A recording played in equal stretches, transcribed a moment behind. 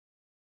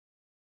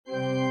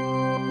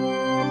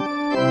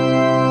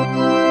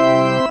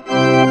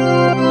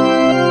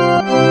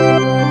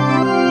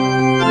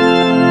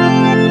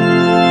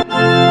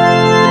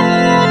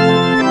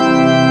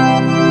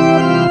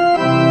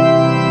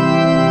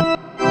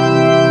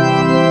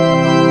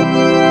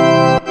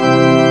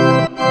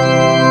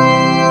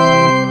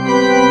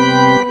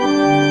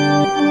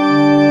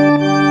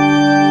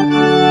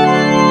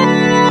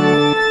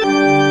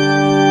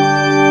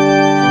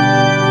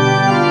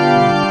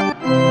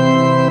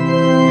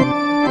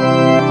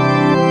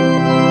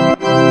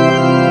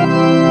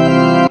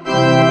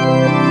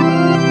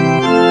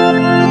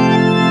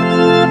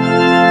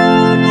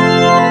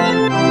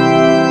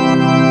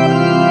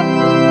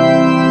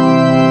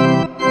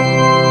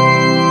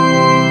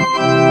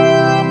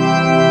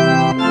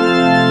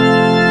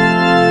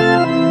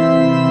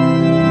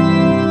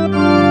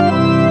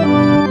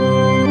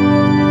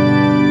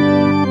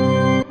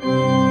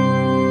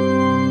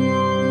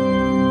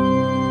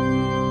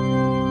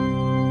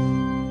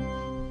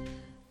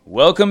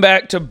Welcome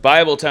back to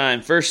Bible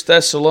Time, 1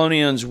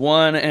 Thessalonians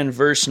 1 and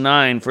verse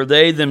 9. For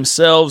they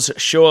themselves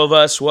show of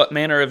us what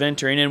manner of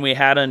entering in we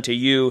had unto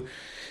you,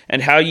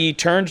 and how ye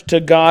turned to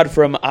God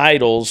from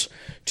idols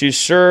to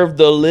serve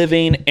the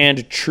living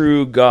and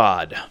true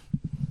God.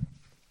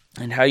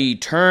 And how ye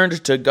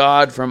turned to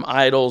God from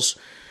idols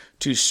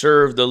to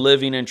serve the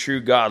living and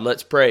true God.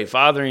 Let's pray.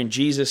 Father, in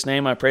Jesus'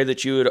 name, I pray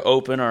that you would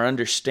open our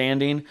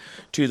understanding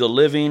to the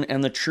living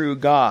and the true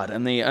God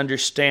and the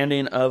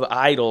understanding of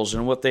idols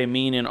and what they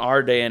mean in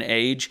our day and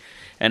age.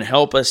 And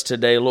help us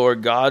today,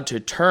 Lord God, to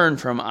turn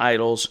from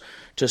idols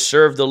to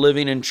serve the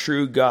living and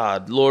true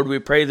God. Lord, we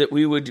pray that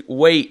we would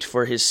wait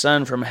for His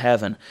Son from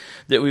heaven,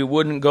 that we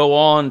wouldn't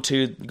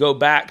go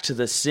back to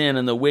the sin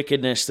and the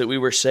wickedness that we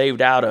were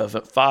saved out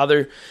of.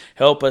 Father,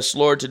 help us,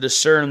 Lord, to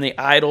discern the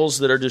idols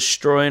that are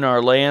destroying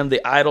our land,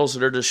 the idols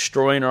that are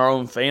destroying our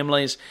own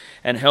families,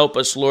 and help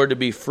us, Lord, to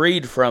be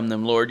freed from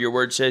them. Lord, your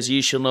word says,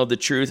 ye shall know the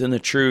truth, and the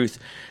truth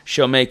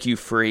shall make you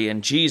free.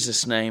 In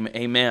Jesus' name,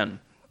 amen.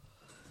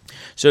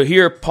 So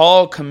here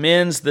Paul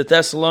commends the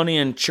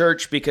Thessalonian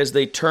church because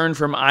they turned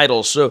from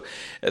idols. So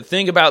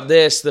think about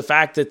this, the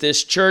fact that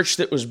this church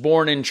that was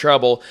born in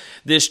trouble,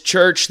 this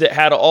church that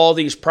had all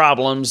these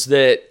problems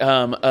that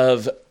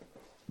of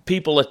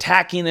people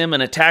attacking them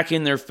and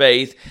attacking their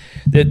faith,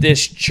 that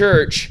this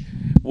church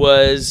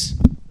was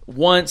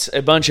once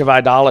a bunch of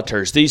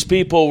idolaters. These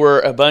people were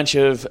a bunch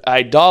of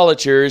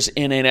idolaters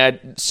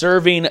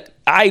serving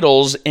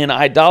idols in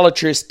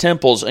idolatrous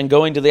temples and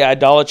going to the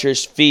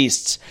idolatrous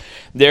feasts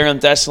there in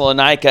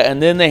Thessalonica.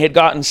 And then they had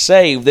gotten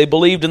saved. They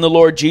believed in the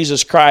Lord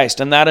Jesus Christ,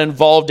 and that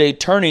involved a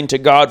turning to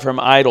God from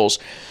idols.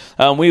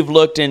 We've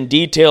looked in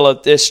detail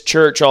at this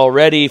church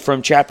already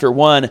from chapter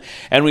 1,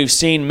 and we've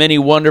seen many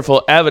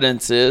wonderful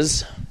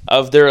evidences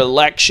of their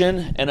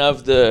election and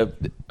of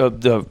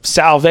the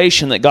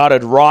salvation that God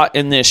had wrought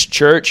in this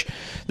church.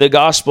 The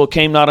gospel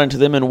came not unto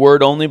them in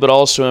word only, but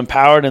also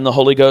empowered in the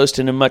Holy Ghost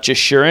and in much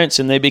assurance,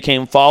 and they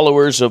became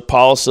followers of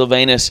Paul,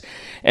 Silvanus,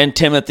 and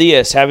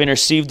Timotheus, having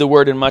received the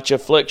word in much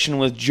affliction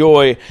with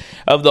joy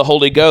of the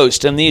Holy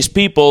Ghost. And these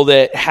people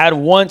that had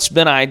once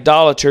been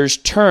idolaters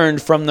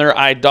turned from their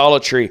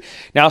idolatry.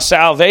 Now,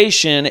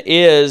 salvation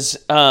is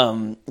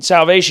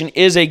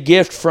a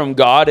gift from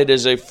God. It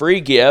is a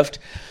free gift.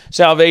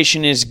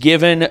 Salvation is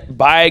given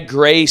by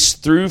grace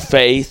through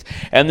faith,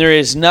 and there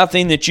is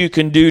nothing that you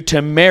can do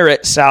to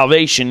merit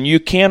salvation. You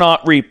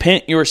cannot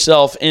repent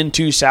yourself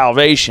into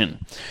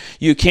salvation.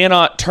 You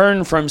cannot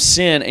turn from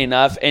sin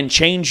enough and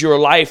change your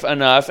life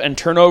enough and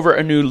turn over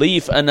a new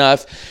leaf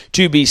enough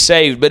to be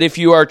saved. But if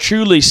you are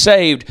truly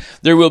saved,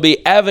 there will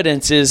be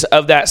evidences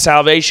of that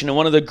salvation. And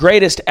one of the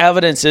greatest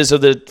evidences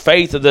of the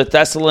faith of the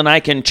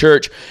Thessalonican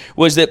church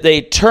was that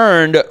they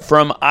turned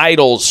from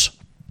idols.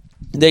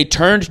 They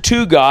turned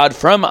to God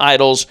from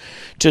idols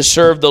to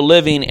serve the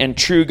living and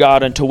true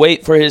God and to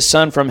wait for His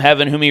Son from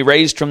heaven, whom He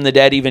raised from the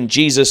dead, even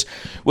Jesus,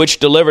 which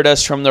delivered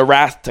us from the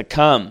wrath to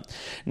come.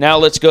 Now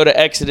let's go to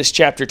Exodus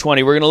chapter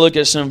 20. We're going to look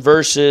at some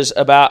verses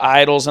about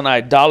idols and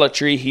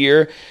idolatry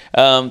here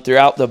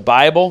throughout the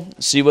Bible,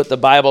 see what the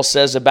Bible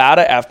says about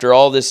it. After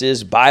all, this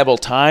is Bible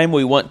time.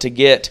 We want to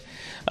get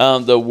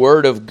the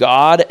Word of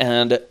God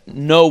and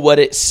know what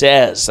it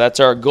says. That's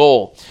our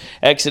goal.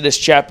 Exodus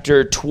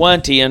chapter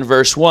 20 and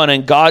verse 1,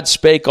 and God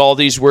spake all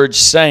these words,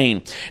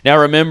 saying. Now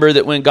remember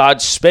that when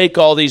God spake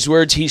all these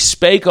words, He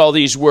spake all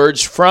these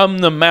words from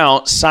the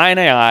Mount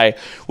Sinai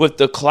with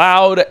the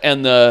cloud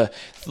and the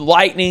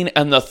lightning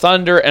and the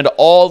thunder, and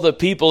all the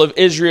people of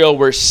Israel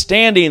were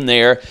standing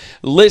there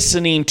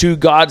listening to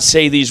God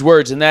say these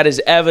words. And that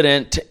is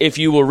evident if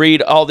you will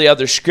read all the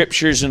other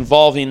scriptures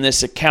involving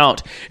this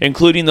account,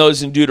 including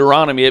those in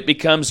Deuteronomy. It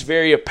becomes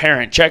very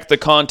apparent. Check the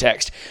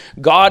context.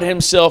 God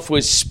Himself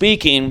was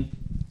speaking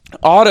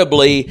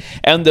audibly,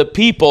 and the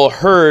people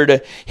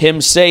heard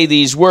Him say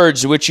these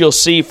words, which you'll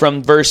see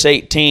from verse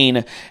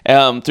 18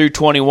 through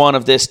 21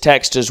 of this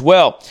text as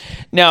well.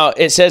 Now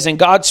it says, and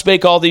God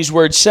spake all these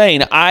words,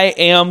 saying, I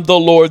am the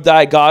Lord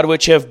thy God,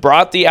 which have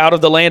brought thee out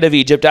of the land of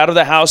Egypt, out of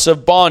the house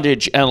of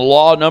bondage. And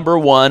law number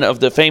 1 of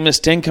the famous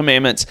 10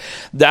 Commandments,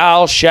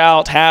 thou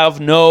shalt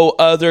have no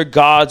other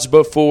gods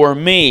before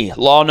me.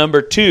 Law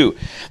number 2,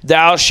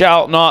 thou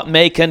shalt not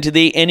make unto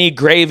thee any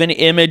graven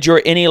image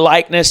or any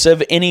likeness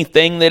of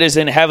anything that is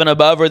in heaven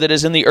above, or that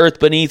is in the earth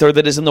beneath, or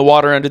that is in the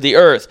water under the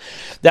earth.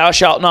 Thou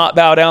shalt not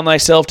bow down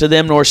thyself to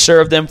them, nor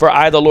serve them, for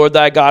I, the Lord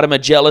thy God, am a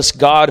jealous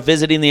God,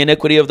 visiting the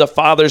iniquity of the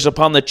fathers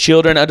upon the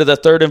children unto the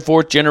 3rd and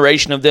 4th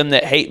generation of them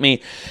that hate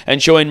me,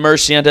 and showing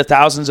mercy unto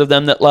thousands of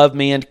them that love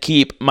me and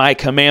keep my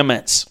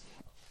commandments.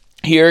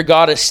 Here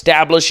God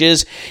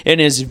establishes in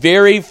His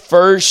very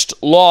first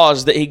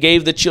laws that He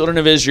gave the children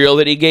of Israel,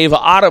 that He gave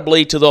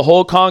audibly to the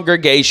whole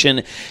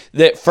congregation,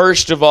 that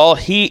first of all,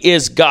 He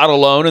is God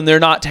alone, and they're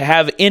not to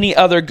have any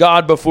other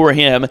God before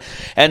Him.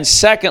 And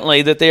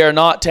secondly, that they are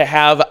not to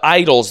have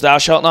idols. Thou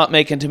shalt not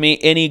make unto me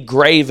any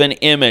graven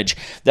image.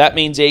 That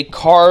means a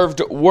carved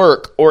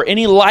work, or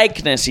any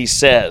likeness, he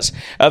says,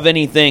 of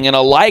anything. And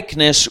a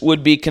likeness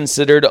would be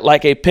considered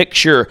like a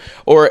picture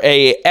or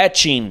a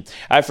etching.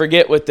 I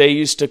forget what they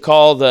used to call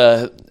recall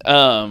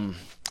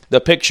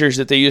the pictures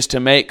that they used to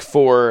make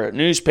for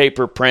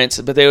newspaper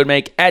prints, but they would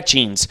make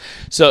etchings.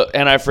 So,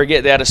 and I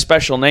forget, they had a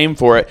special name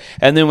for it.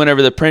 And then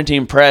whenever the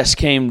printing press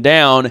came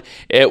down,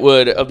 it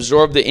would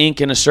absorb the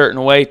ink in a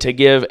certain way to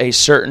give a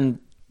certain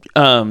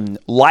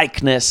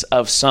likeness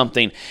of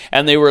something.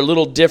 And they were a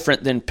little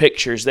different than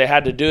pictures. They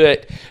had to do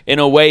it in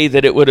a way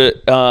that it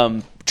would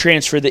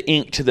transfer the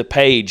ink to the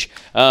page.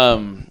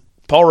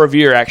 Paul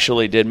Revere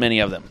actually did many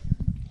of them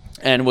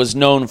and was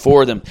known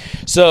for them.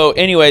 So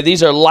anyway,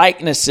 these are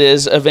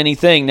likenesses of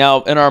anything.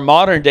 Now, in our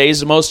modern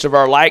days, most of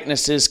our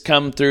likenesses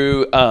come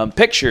through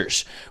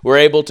pictures. We're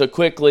able to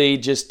quickly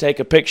just take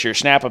a picture,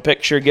 snap a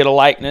picture, get a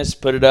likeness,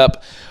 put it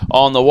up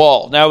on the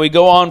wall. Now, we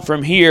go on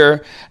from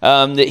here,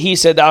 that he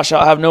said, thou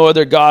shalt have no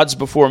other gods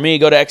before me.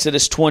 Go to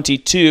Exodus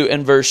 22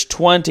 and verse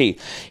 20.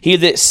 He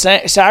that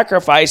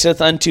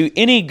sacrificeth unto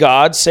any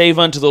god, save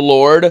unto the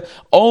Lord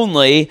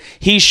only,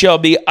 he shall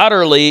be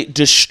utterly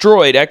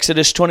destroyed.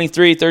 Exodus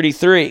 23:33.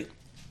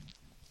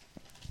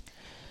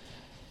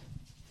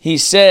 He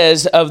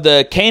says, of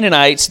the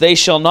Canaanites, they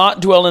shall not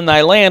dwell in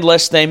thy land,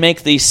 lest they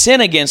make thee sin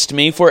against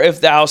me. For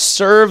if thou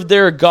serve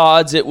their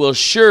gods, it will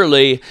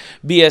surely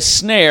be a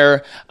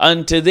snare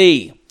unto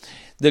thee.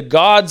 The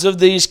gods of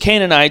these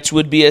Canaanites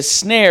would be a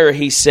snare,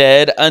 he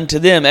said, unto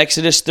them.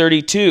 Exodus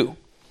 32.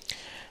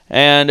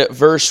 And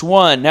verse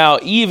 1, now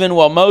even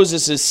while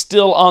Moses is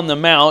still on the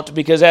mount,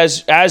 because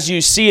as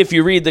you see if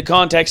you read the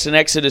context in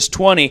Exodus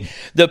 20,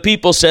 the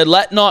people said,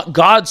 let not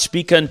God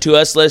speak unto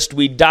us, lest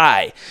we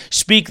die.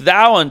 Speak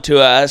thou unto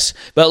us,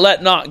 but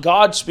let not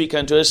God speak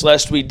unto us,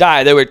 lest we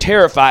die. They were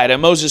terrified,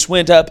 and Moses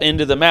went up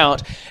into the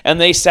mount, and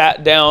they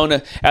sat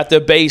down at the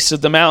base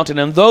of the mountain.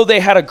 And though they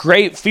had a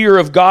great fear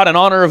of God and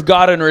honor of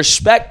God and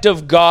respect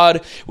of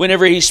God,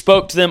 whenever he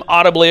spoke to them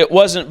audibly, it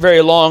wasn't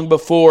very long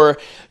before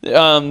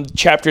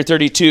chapter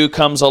 32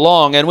 comes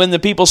along. And when the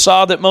people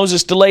saw that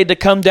Moses delayed to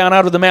come down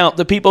out of the mount,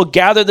 the people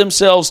gathered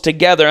themselves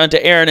together unto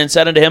Aaron and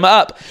said unto him,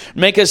 up,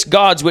 make us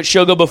gods which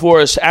shall go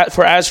before us.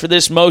 For as for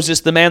this Moses,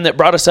 the man that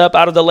brought us up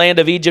out of the land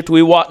of Egypt,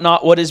 we wot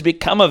not what is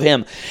become of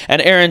him.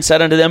 And Aaron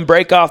said unto them,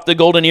 break off the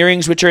golden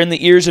earrings which are in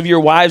the ears of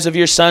your wives, of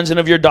your sons, and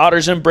of your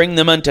daughters, and bring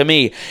them unto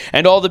me.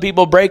 And all the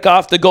people brake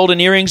off the golden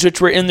earrings which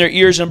were in their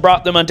ears, and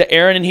brought them unto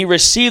Aaron, and he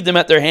received them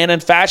at their hand,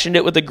 and fashioned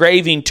it with a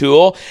graving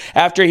tool,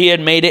 after he had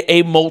made it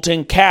a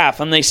molten calf.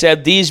 And they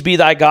said, these be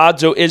thy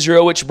gods, O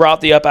Israel, which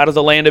brought thee up out of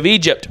the land of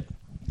Egypt.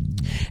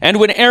 And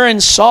when Aaron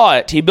saw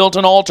it, he built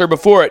an altar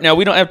before it. Now,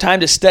 we don't have time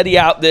to study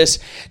out this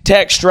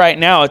text right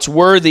now. It's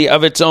worthy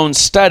of its own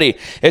study.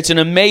 It's an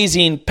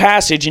amazing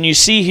passage, and you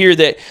see here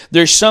that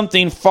there's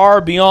something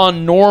far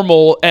beyond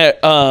normal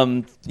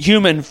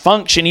human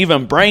function,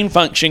 even brain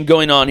function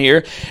going on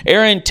here.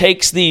 Aaron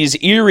takes these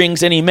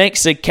earrings and he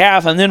makes a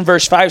calf, and then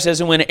verse 5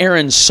 says, and when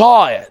Aaron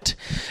saw it.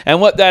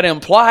 And what that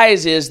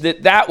implies is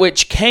that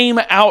which came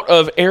out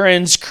of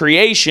Aaron's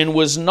creation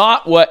was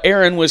not what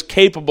Aaron was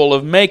capable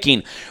of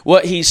making.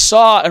 What he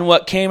saw and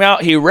what came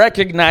out, he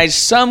recognized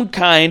some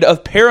kind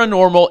of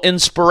paranormal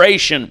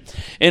inspiration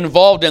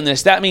involved in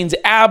this. That means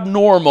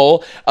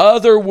abnormal,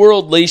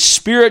 otherworldly,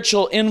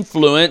 spiritual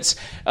influence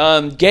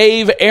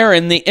gave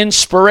Aaron the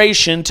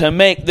inspiration to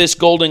make this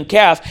golden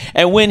calf.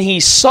 And when he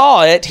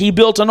saw it, he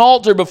built an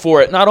altar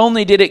before it. Not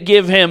only did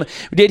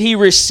he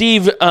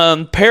receive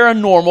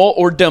paranormal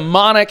or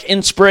demonic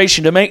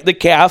inspiration to make the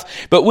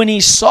calf, but when he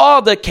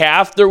saw the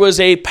calf, there was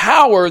a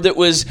power that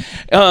was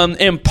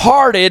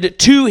imparted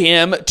to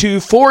him to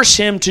force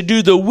him to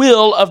do the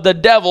will of the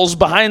devils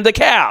behind the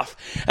calf.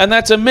 And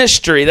that's a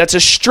mystery. That's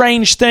a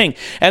strange thing.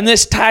 And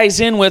this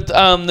ties in with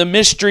the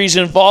mysteries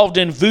involved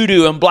in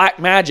voodoo and black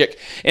magic.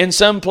 In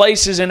some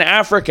places in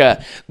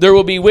Africa, there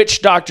will be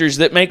witch doctors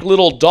that make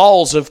little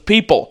dolls of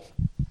people.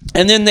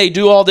 And then they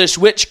do all this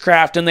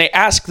witchcraft, and they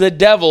ask the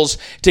devils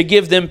to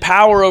give them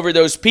power over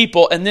those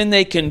people, and then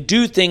they can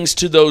do things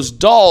to those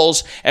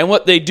dolls, and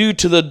what they do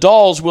to the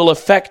dolls will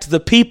affect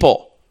the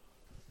people.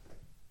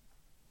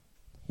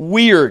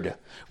 Weird.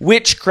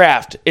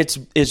 Witchcraft,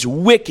 it's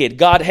wicked.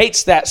 God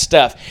hates that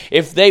stuff.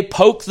 If they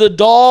poke the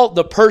doll,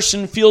 the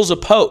person feels a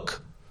poke.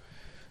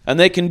 And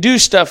they can do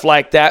stuff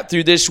like that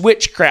through this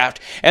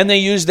witchcraft. And they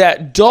use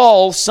that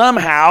doll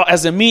somehow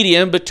as a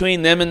medium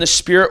between them and the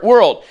spirit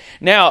world.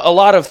 Now, a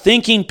lot of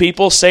thinking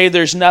people say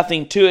there's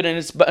nothing to it and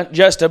it's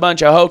just a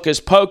bunch of hocus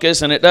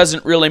pocus and it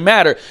doesn't really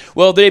matter.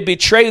 Well, they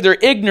betray their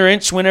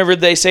ignorance whenever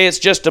they say it's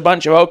just a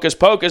bunch of hocus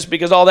pocus,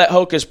 because all that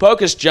hocus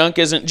pocus junk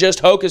isn't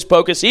just hocus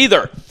pocus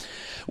either.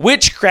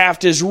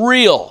 Witchcraft is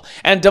real,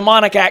 and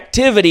demonic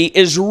activity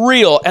is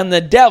real, and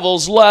the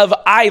devils love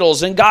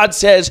idols. And God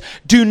says,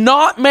 do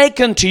not make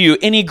unto you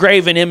any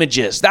graven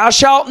images. Thou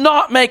shalt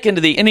not make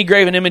unto thee any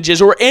graven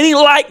images, or any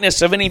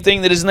likeness of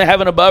anything that is in the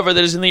heaven above, or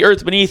that is in the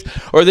earth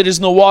beneath, or that is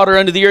in the water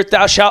under the earth.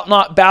 Thou shalt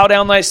not bow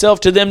down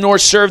thyself to them, nor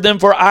serve them,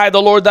 for I,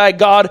 the Lord thy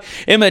God,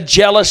 am a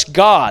jealous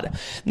God.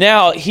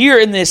 Now, here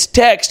in this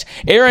text,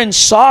 Aaron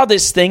saw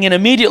this thing and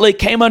immediately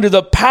came under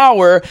the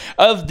power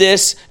of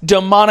this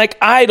demonic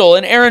idol.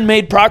 And Aaron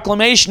made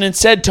proclamation and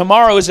said,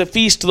 tomorrow is a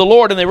feast to the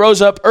Lord. And they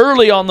rose up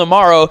early on the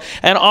morrow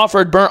and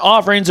offered burnt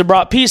offerings and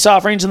brought peace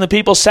offerings. And the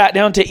people sat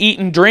down to eat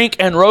and drink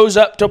and rose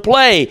up to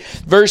play.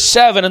 Verse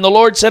 7, and the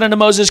Lord said unto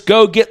Moses,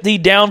 go get thee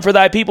down, for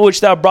thy people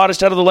which thou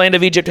broughtest out of the land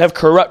of Egypt have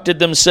corrupted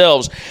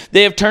themselves.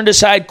 They have turned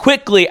aside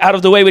quickly out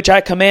of the way which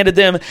I commanded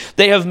them.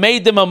 They have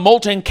made them a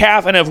molten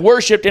calf and have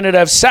worshipped and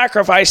have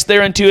sacrificed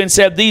thereunto and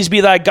said, these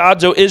be thy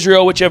gods, O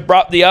Israel, which have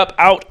brought thee up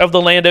out of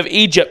the land of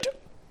Egypt.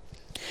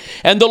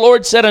 And the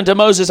Lord said unto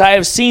Moses, I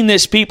have seen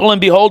this people, and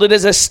behold, it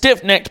is a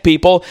stiff-necked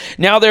people.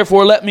 Now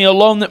therefore let me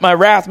alone, that my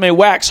wrath may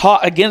wax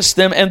hot against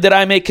them, and that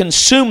I may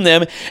consume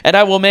them, and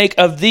I will make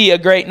of thee a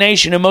great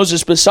nation. And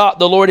Moses besought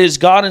the Lord his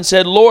God, and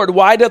said, Lord,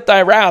 why doth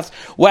thy wrath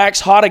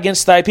wax hot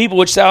against thy people,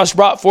 which thou hast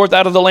brought forth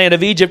out of the land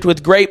of Egypt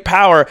with great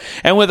power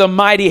and with a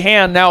mighty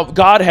hand? Now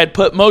God had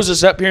put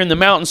Moses up here in the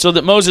mountain so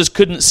that Moses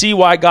couldn't see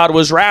why God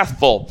was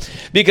wrathful.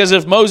 Because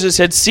if Moses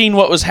had seen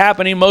what was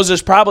happening,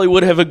 Moses probably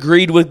would have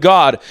agreed with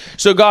God.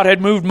 So God had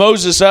moved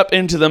Moses up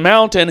into the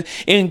mountain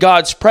in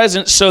God's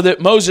presence so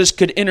that Moses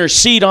could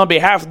intercede on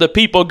behalf of the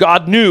people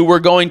God knew were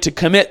going to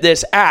commit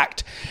this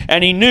act.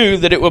 And he knew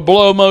that it would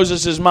blow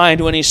Moses'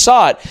 mind when he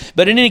saw it.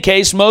 But in any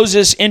case,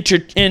 Moses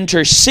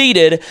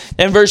interceded,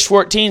 and verse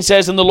 14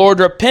 says, and the Lord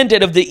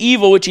repented of the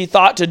evil which he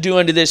thought to do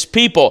unto this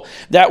people.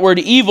 That word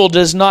evil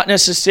does not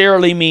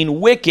necessarily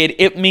mean wicked.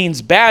 It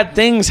means bad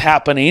things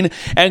happening,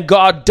 and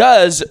God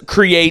does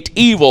create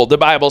evil, the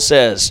Bible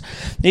says.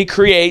 He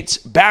creates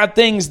bad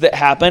things that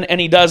happen, and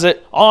he does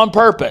it on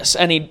purpose.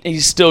 And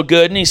he's still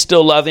good, and he's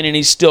still loving, and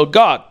he's still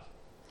God.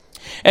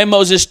 And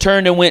Moses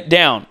turned and went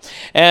down.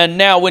 And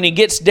now when he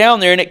gets down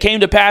there, and it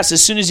came to pass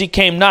as soon as he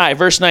came nigh,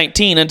 verse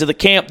 19, unto the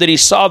camp, that he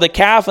saw the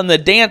calf and the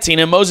dancing,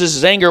 and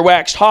Moses' anger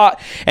waxed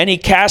hot, and he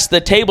cast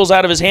the tables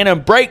out of his hand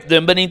and brake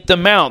them beneath the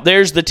mount.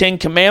 There's the 10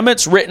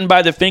 Commandments written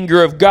by the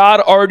finger of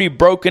God, already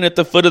broken at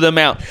the foot of the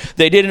mount.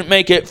 They didn't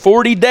make it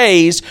 40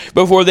 days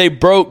before they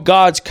broke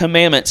God's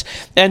commandments.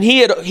 And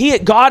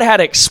God had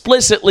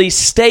explicitly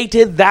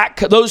stated that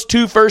those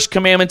 2 first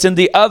commandments and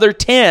the other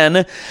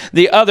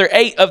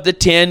 8 of the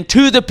 10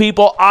 to the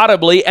people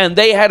audibly, and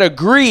they had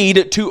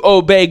agreed to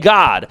obey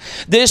God.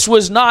 This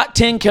was not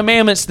 10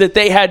 commandments that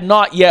they had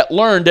not yet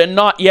learned and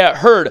not yet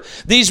heard.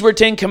 These were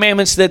 10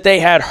 commandments that they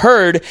had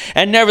heard,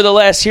 and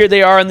nevertheless here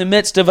they are in the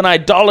midst of an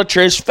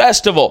idolatrous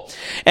festival.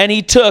 And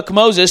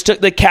Moses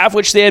took the calf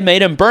which they had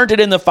made and burnt it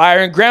in the fire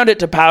and ground it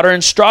to powder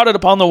and strawed it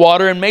upon the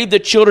water and made the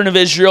children of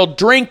Israel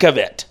drink of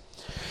it.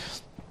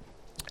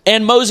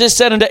 And Moses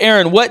said unto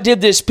Aaron, what did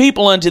this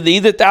people unto thee,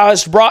 that thou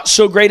hast brought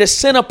so great a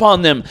sin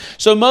upon them?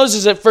 So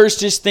Moses at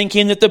first is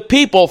thinking that the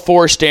people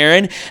forced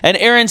Aaron. And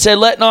Aaron said,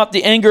 let not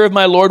the anger of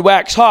my Lord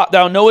wax hot.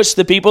 Thou knowest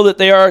the people that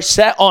they are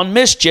set on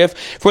mischief.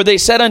 For they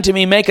said unto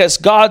me, make us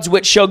gods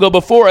which shall go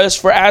before us.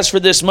 For as for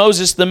this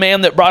Moses, the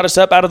man that brought us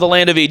up out of the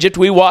land of Egypt,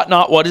 we wot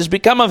not what is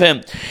become of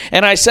him.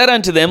 And I said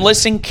unto them,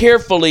 listen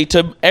carefully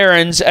to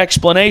Aaron's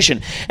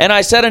explanation. And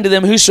I said unto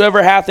them,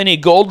 whosoever hath any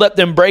gold, let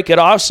them break it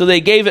off. So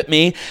they gave it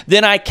me.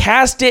 Then I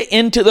cast it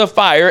into the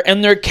fire,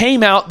 and there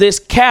came out this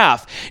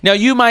calf. Now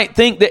you might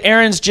think that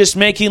Aaron's just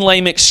making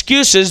lame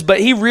excuses, but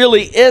he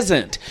really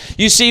isn't.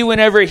 You see,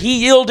 whenever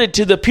he yielded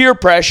to the peer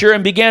pressure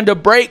and began to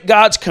break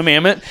God's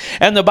commandment,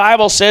 and the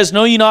Bible says,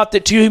 know ye not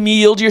that to whom ye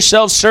yield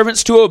yourselves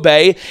servants to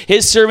obey,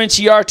 his servants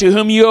ye are to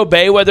whom ye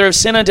obey, whether of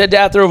sin unto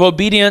death or of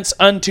obedience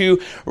unto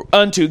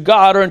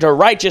God or unto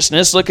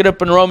righteousness. Look it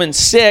up in Romans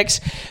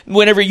 6.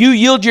 Whenever you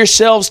yield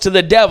yourselves to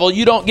the devil,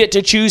 you don't get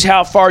to choose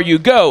how far you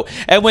go.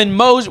 And when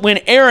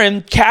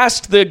Aaron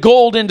cast the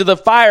gold into the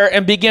fire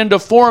and began to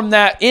form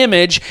that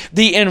image,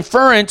 the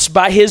inference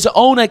by his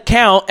own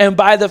account and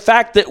by the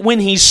fact that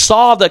when he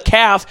saw the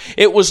calf,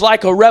 it was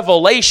like a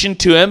revelation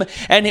to him.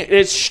 And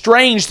it's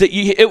strange that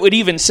it would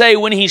even say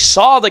when he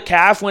saw the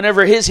calf,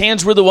 whenever his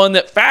hands were the one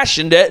that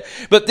fashioned it.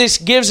 But this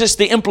gives us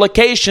the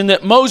implication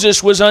that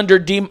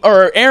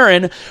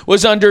Aaron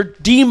was under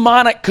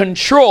demonic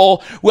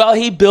control while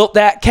he built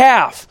that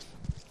calf.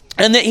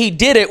 And that he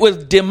did it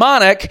with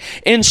demonic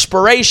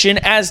inspiration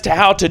as to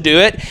how to do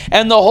it.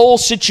 And the whole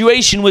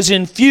situation was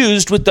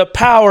infused with the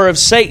power of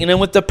Satan and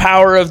with the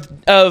power of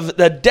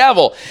the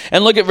devil.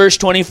 And look at verse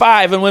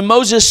 25. And when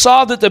Moses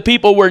saw that the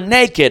people were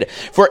naked,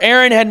 for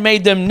Aaron had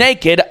made them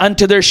naked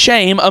unto their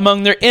shame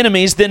among their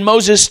enemies, then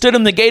Moses stood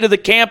in the gate of the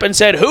camp and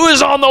said, who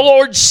is on the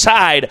Lord's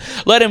side?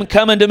 Let him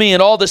come unto me.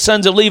 And all the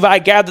sons of Levi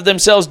gathered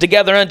themselves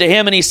together unto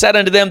him. And he said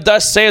unto them,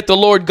 thus saith the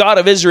Lord God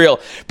of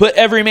Israel, put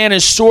every man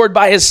his sword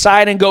by his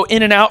side, and go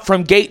in and out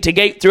from gate to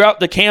gate throughout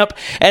the camp,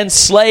 and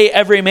slay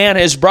every man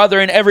his brother,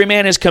 and every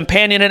man his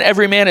companion, and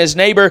every man his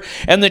neighbor.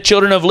 And the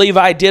children of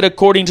Levi did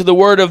according to the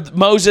word of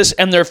Moses,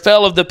 and there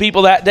fell of the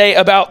people that day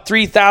about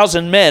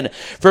 3,000 men.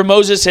 For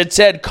Moses had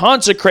said,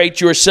 consecrate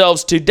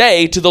yourselves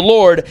today to the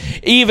Lord,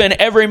 even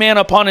every man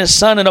upon his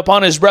son and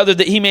upon his brother,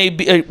 that he may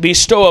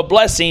bestow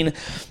upon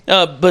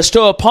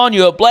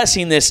you a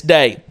blessing this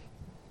day.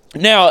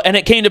 Now, and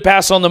it came to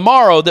pass on the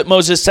morrow that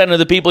Moses said unto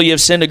the people, ye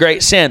have sinned a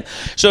great sin.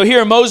 So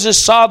here Moses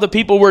saw the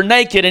people were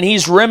naked, and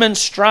he's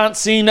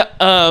remonstrancing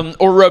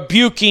or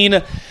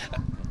rebuking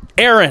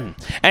Aaron.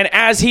 And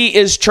as he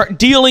is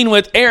dealing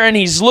with Aaron,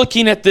 he's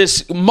looking at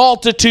this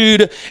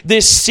multitude,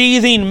 this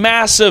seething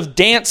mass of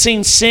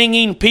dancing,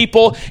 singing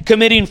people,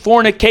 committing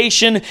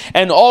fornication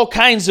and all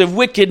kinds of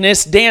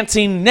wickedness,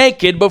 dancing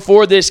naked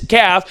before this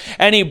calf.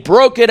 And he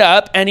broke it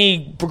up and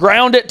he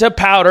ground it to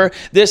powder.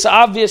 This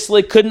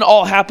obviously couldn't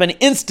all happen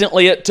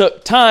instantly. It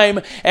took time.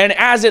 And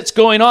as it's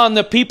going on,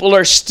 the people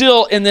are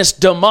still in this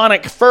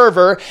demonic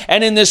fervor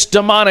and in this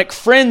demonic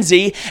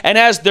frenzy. And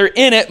as they're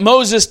in it,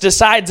 Moses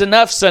decides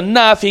enough's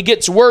enough. He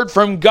gets word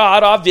from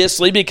God,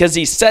 obviously, because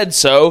he said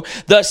so.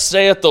 Thus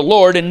saith the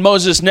Lord. And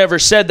Moses never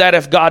said that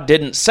if God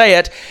didn't say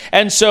it.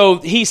 And so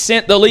he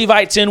sent the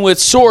Levites in with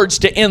swords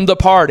to end the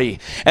party.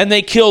 And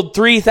they killed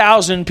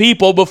 3,000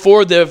 people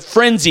before the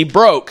frenzy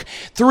broke.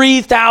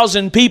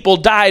 3,000 people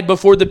died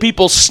before the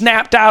people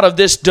snapped out of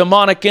this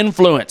demonic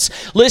influence.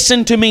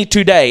 Listen to me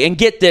today and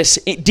get this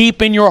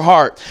deep in your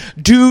heart.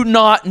 Do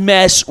not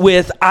mess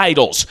with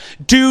idols.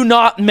 Do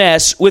not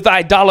mess with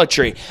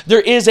idolatry.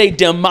 There is a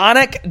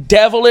demonic,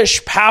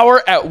 devilish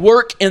power at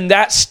work in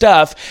that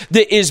stuff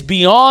that is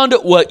beyond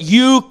what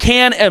you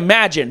can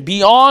imagine,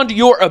 beyond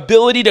your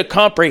ability to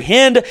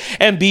comprehend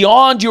and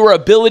beyond your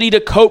ability to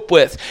cope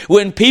with.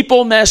 When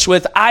people mess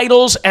with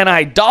idols and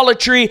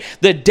idolatry,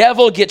 the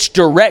devil gets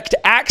direct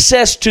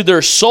access to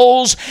their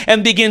souls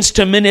and begins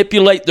to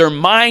manipulate their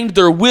mind,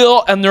 their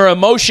will, and their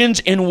emotions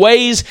in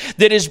ways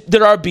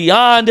that are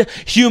beyond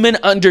human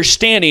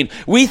understanding.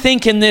 We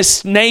think in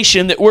this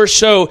nation that we're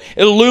so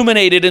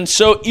illuminated and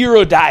so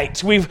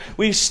erudite.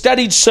 We've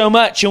studied so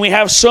much and we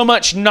have so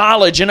much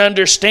knowledge and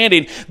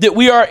understanding that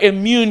we are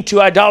immune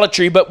to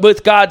idolatry. But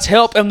with God's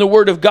help and the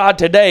Word of God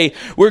today,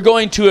 we're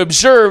going to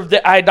observe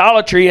that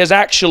idolatry has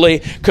actually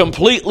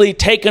completely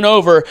taken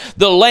over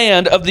the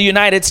land of the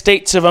United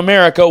States of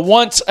America.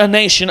 Once a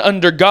nation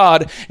under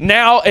God,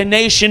 now a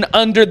nation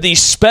under the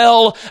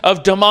spell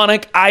of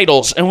demonic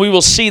idols. And we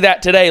will see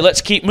that today.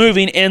 Let's keep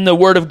moving in the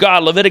Word of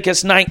God.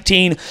 Leviticus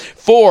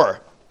 19:4.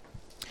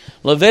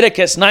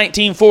 Leviticus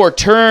 19:4.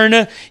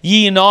 Turn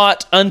ye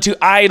not unto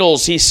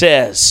idols, he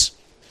says,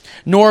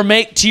 nor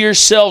make to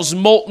yourselves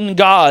molten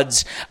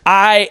gods.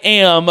 I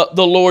am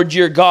the Lord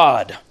your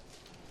God.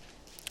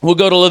 We'll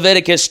go to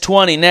Leviticus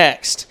 20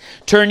 next.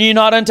 Turn ye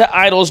not unto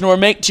idols, nor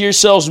make to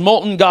yourselves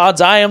molten gods.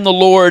 I am the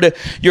Lord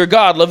your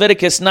God.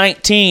 Leviticus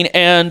 20,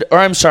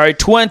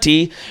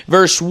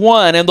 verse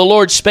 1. And the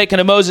Lord spake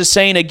unto Moses,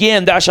 saying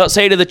again, thou shalt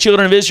say to the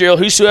children of Israel,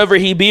 whosoever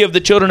he be of the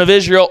children of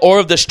Israel, or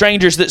of the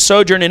strangers that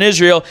sojourn in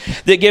Israel,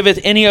 that giveth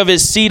any of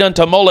his seed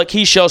unto Moloch,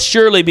 he shall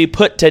surely be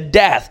put to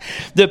death.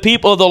 The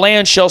people of the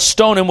land shall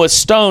stone him with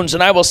stones,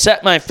 and I will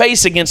set my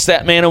face against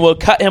that man, and will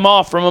cut him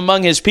off from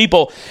among his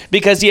people,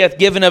 because he hath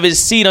given of his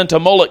seed unto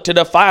Moloch to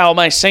defile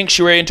my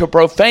sanctuary and to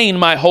profane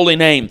my holy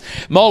name.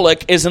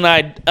 Moloch is an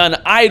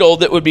idol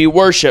that would be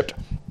worshipped.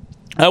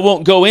 I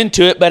won't go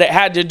into it, but it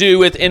had to do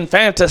with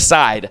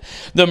infanticide,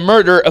 the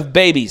murder of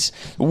babies,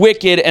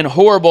 wicked and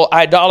horrible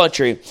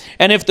idolatry.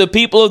 And if the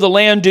people of the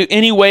land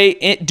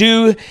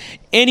do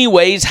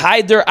anyways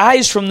hide their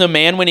eyes from the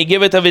man when he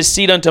giveth of his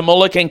seed unto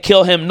Moloch, and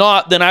kill him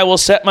not, then I will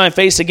set my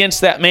face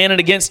against that man and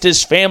against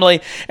his family,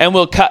 and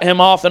will cut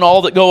him off and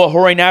all that go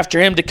a-whoring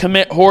after him to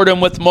commit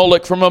whoredom with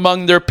Moloch from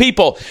among their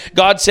people.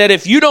 God said,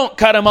 if you don't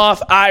cut him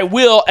off, I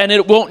will, and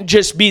it won't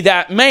just be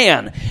that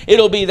man.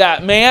 It'll be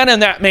that man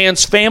and that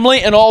man's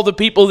family and all the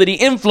people that he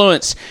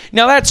influenced.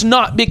 Now that's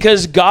not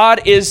because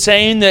God is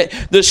saying that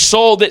the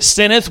soul that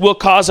sinneth will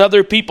cause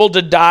other people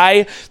to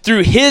die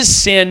through his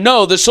sin.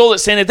 No, the soul that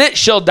sinneth, it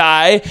shall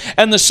die.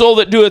 And the soul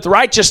that doeth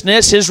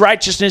righteousness, his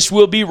righteousness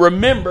will be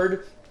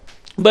remembered.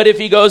 But if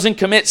he goes and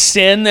commits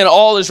sin, then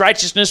all his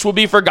righteousness will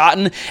be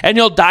forgotten, and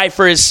he'll die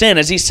for his sin,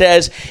 as he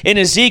says in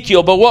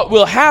Ezekiel. But what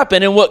will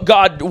happen, and what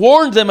God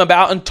warned them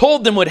about and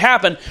told them would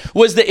happen,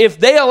 was that if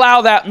they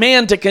allow that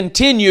man to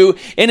continue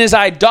in his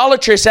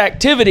idolatrous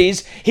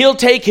activities, he'll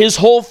take his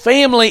whole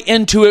family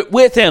into it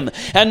with him.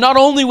 And not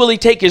only will he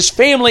take his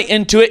family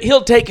into it,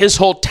 he'll take his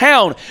whole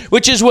town,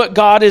 which is what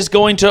God is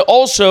going to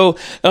also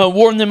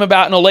warn them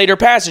about in a later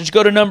passage.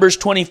 Go to Numbers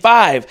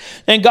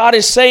 25. And God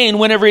is saying,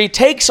 whenever he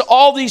takes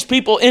all these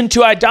people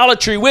into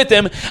idolatry with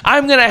him,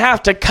 I'm going to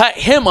have to cut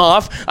him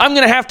off. I'm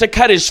going to have to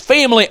cut his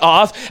family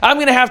off. I'm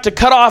going to have to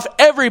cut off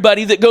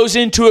everybody that goes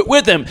into it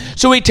with him.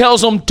 So he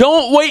tells them,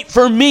 don't wait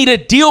for me to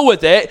deal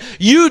with it.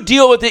 You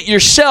deal with it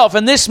yourself.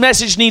 And this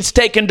message needs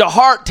taken to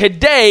heart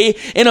today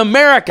in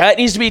America. It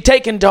needs to be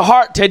taken to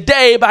heart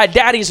today by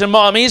daddies and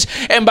mommies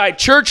and by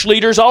church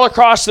leaders all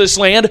across this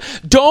land.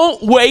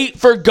 Don't wait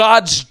for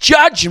God's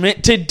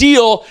judgment to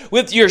deal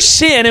with your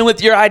sin and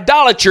with your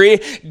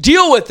idolatry.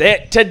 Deal with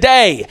it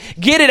today.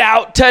 Get it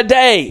out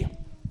today.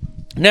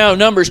 Now,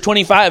 Numbers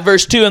 25,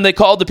 verse 2, and they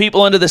called the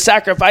people unto the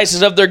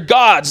sacrifices of their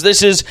gods.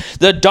 This is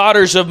the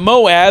daughters of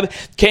Moab,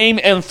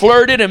 came and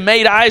flirted and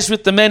made eyes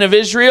with the men of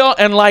Israel,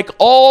 and like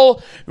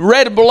all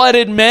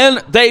red-blooded men,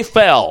 they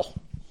fell.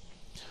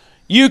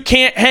 You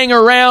can't hang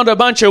around a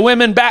bunch of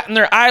women batting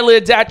their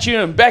eyelids at you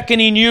and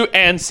beckoning you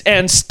and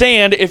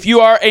stand if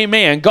you are a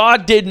man.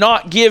 God did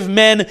not give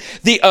men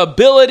the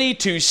ability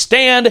to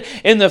stand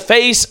in the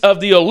face of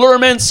the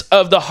allurements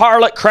of the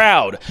harlot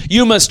crowd.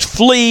 You must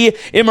flee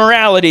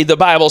immorality, the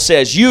Bible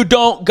says. You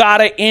don't got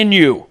it in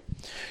you.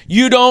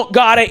 You don't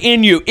got it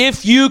in you.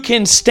 If you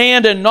can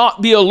stand and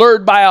not be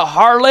allured by a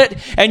harlot,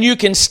 and you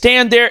can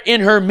stand there in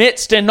her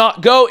midst and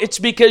not go, it's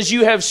because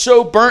you have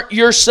so burnt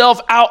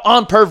yourself out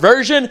on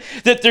perversion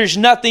that there's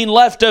nothing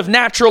left of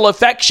natural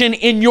affection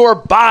in your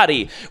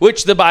body,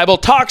 which the Bible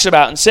talks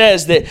about and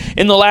says that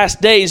in the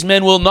last days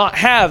men will not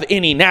have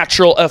any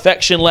natural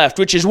affection left,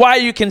 which is why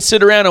you can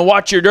sit around and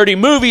watch your dirty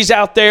movies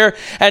out there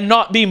and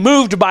not be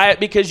moved by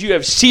it, because you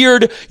have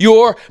seared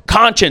your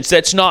conscience.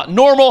 That's not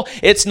normal.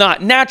 It's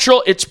not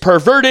natural. It's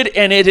perverted,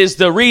 and it is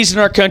the reason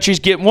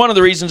one of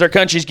the reasons our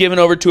country's given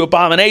over to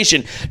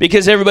abomination,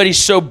 because everybody's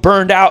so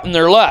burned out in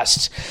their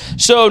lusts.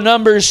 So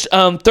Numbers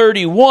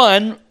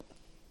 31,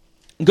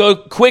 go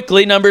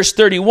quickly, Numbers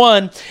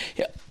 31,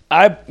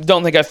 I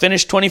don't think I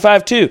finished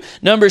 25:2.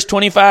 Numbers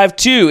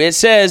 25:2, it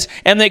says,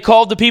 "And they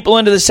called the people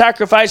into the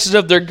sacrifices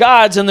of their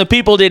gods, and the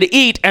people did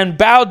eat and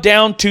bowed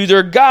down to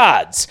their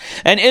gods.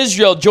 And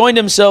Israel joined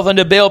himself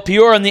unto Baal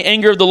Peor, and the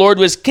anger of the Lord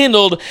was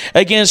kindled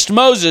against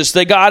Moses."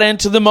 They got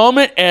into the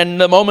moment, and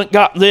the moment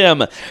got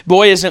them.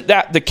 Boy, isn't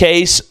that the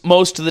case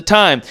most of the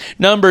time.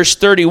 Numbers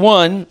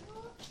 31,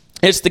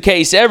 it's the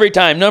case every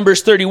time.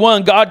 Numbers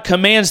 31, God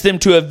commands them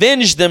to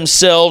avenge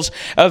themselves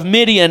of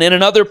Midian. In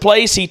another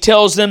place, he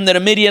tells them that a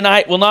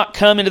Midianite will not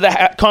come into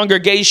the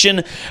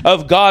congregation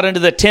of God into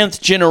the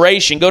 10th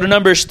generation. Go to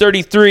Numbers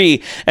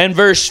 33 and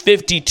verse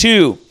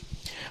 52.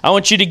 I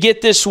want you to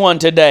get this one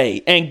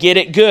today and get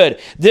it good.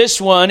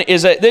 This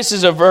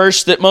is a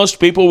verse that most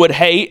people would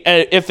hate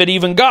if it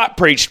even got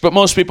preached, but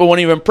most people won't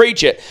even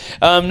preach it.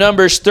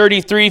 Numbers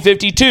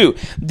 33:52.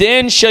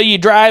 "Then shall ye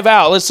drive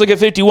out." Let's look at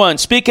 51.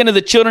 "Speak unto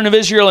the children of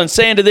Israel, and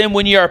say unto them,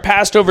 when ye are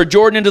passed over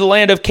Jordan into the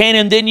land of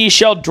Canaan, then ye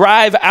shall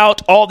drive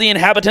out all the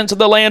inhabitants of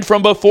the land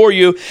from before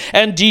you,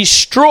 and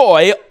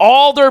destroy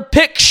all their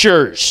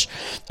pictures,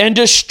 and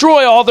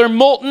destroy all their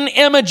molten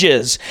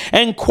images,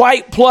 and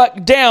quite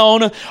pluck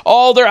down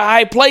all their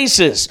high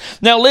places."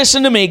 Now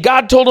listen to me.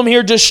 God told them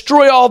here,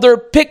 destroy all their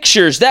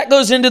pictures. That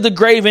goes into the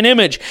graven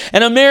image.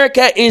 And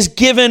America is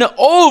given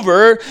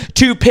over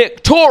to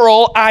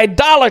pictorial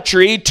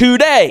idolatry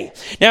today.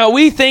 Now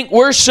we think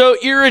we're so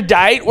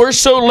erudite, we're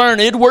so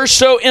learned, we're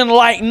so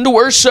enlightened,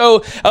 we're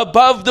so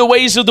above the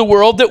ways of the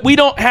world that we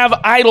don't have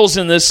idols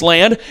in this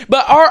land.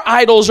 But our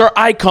idols are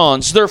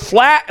icons. They're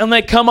flat and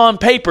they come on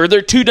paper.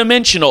 They're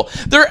two-dimensional.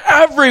 They're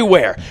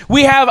everywhere.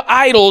 We have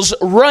idols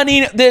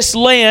running this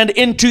land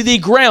into the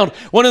ground.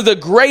 One of the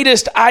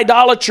greatest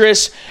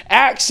idolatrous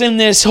acts in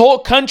this whole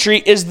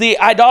country is the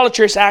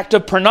idolatrous act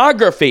of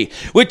pornography,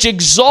 which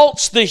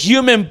exalts the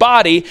human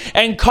body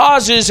and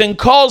causes and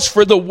calls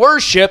for the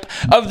worship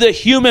of the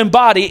human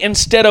body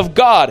instead of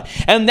God.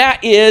 And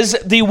that is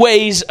the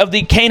ways of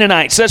the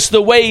Canaanites. That's the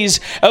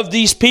ways of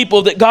these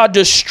people that God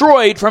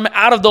destroyed from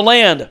out of the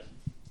land.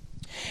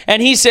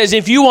 And he says,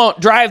 if you won't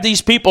drive these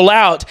people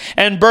out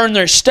and burn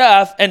their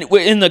stuff, and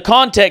in the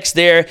context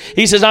there,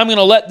 he says, I'm going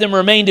to let them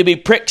remain to be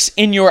pricks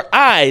in your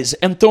eyes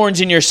and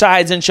thorns in your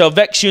sides, and shall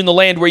vex you in the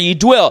land where ye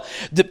dwell.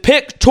 The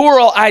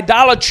pictorial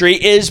idolatry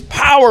is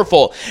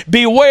powerful.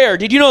 Beware.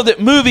 Did you know that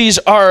movies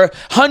are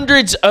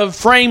hundreds of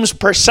frames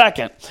per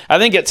second? I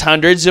think it's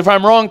hundreds. If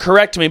I'm wrong,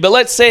 correct me. But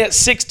let's say it's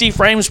 60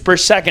 frames per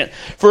second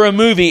for a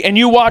movie, and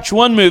you watch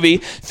one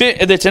movie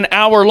that's an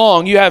hour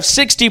long. You have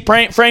 60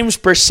 frames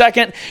per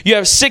second. You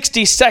have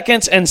 60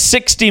 seconds and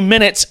 60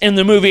 minutes in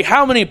the movie.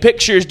 How many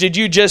pictures did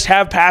you just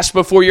have pass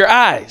before your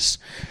eyes?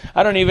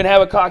 I don't even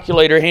have a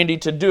calculator handy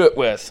to do it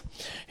with.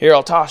 Here,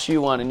 I'll toss you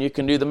one and you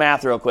can do the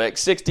math real quick.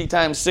 60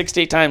 times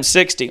 60 times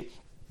 60.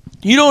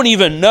 You don't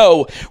even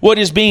know what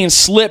is being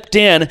slipped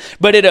in,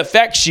 but it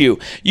affects you.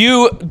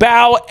 You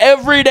bow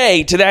every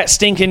day to that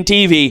stinking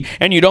TV,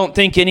 and you don't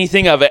think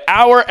anything of it.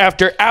 Hour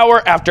after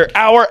hour after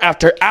hour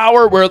after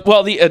hour,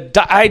 while the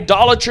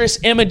idolatrous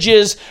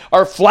images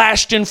are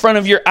flashed in front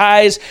of your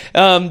eyes,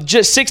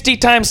 just 60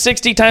 times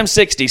 60 times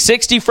 60.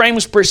 60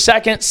 frames per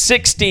second,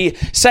 60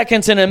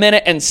 seconds in a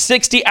minute, and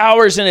 60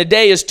 hours in a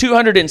day is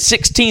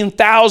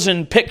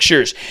 216,000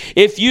 pictures.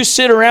 If you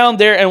sit around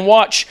there and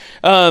watch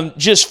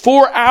just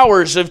 4 hours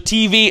of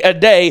TV a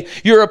day,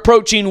 you're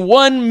approaching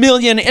 1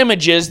 million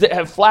images that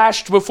have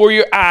flashed before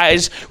your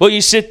eyes while you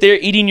sit there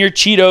eating your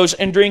Cheetos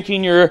and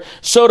drinking your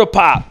soda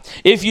pop.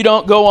 If you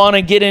don't go on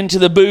and get into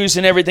the booze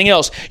and everything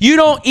else, you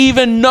don't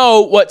even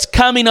know what's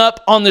coming up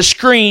on the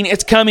screen.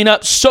 It's coming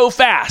up so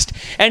fast.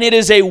 And it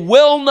is a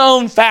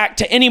well-known fact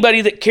to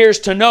anybody that cares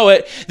to know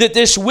it, that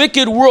this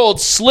wicked world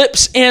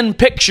slips in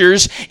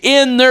pictures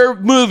in their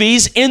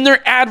movies, in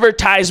their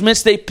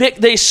advertisements.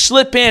 They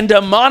slip in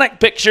demonic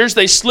pictures.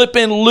 They slip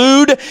in lewd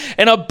lewd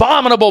and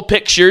abominable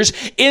pictures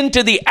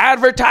into the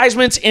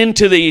advertisements,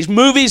 into these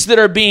movies that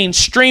are being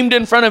streamed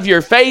in front of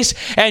your face,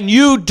 and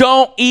you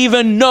don't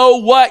even know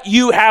what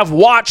you have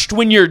watched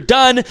when you're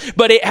done,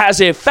 but it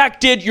has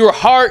affected your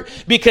heart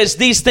because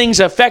these things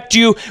affect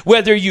you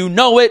whether you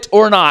know it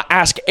or not.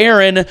 Ask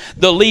Aaron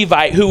the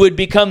Levite, who would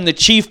become the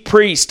chief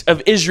priest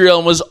of Israel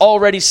and was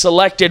already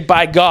selected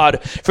by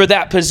God for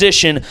that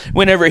position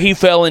whenever he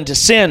fell into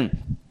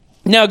sin.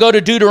 Now go to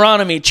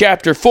Deuteronomy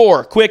chapter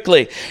 4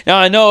 quickly. Now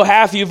I know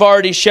half you've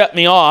already shut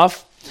me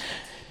off,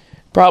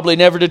 probably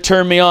never to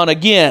turn me on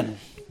again.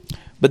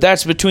 But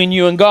that's between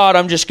you and God.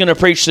 I'm just going to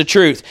preach the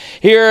truth.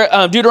 Here,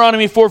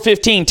 Deuteronomy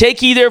 4:15.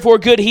 Take ye therefore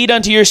good heed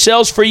unto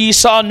yourselves, for ye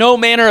saw no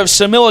manner of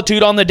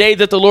similitude on the day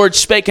that the Lord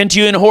spake unto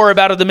you in Horeb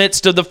out of the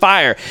midst of the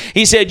fire.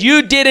 He said,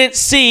 you didn't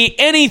see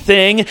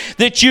anything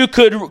that you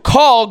could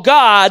call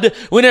God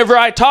whenever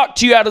I talked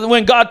to you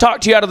when God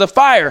talked to you out of the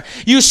fire.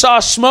 You saw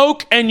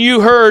smoke and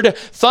you heard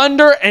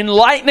thunder and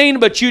lightning,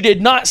 but you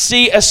did not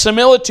see a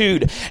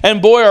similitude.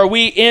 And boy, are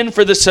we in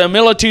for the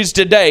similitudes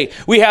today.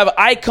 We have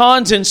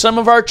icons in some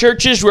of our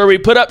churches where we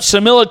put up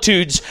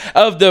similitudes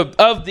of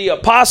the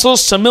apostles,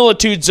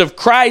 similitudes of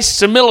Christ,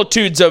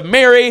 similitudes of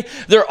Mary.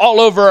 They're all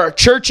over our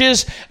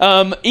churches.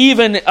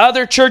 Even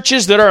other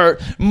churches that are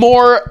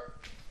more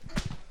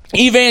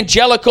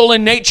evangelical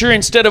in nature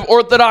instead of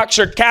Orthodox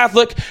or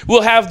Catholic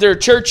will have their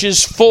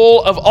churches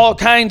full of all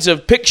kinds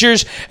of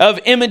pictures of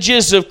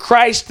images of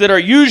Christ that are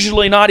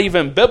usually not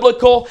even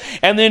biblical,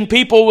 and then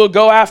people will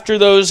go after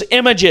those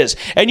images.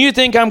 And you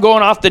think I'm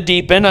going off the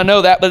deep end, I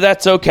know that, but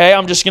that's okay.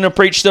 I'm just going to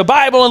preach the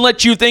Bible and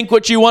let you think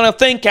what you want to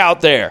think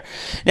out there.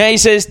 Now he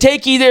says,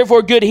 take ye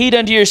therefore good heed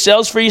unto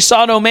yourselves, for ye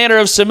saw no manner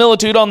of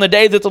similitude on the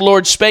day that the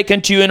Lord spake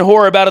unto you in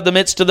Horeb out of the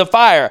midst of the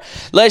fire,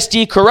 lest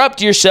ye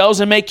corrupt yourselves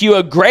and make you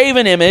a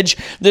graven image,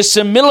 the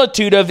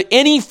similitude of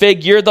any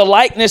figure, the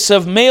likeness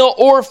of male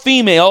or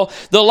female,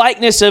 the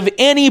likeness of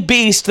any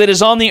beast that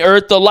is on the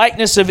earth, the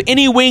likeness of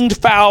any winged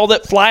fowl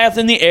that flieth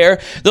in the air,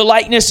 the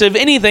likeness of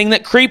anything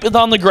that creepeth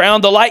on the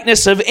ground, the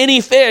likeness of any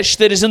fish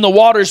that is in the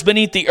waters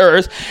beneath the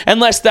earth,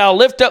 unless thou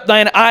lift up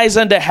thine eyes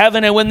unto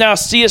heaven, and when thou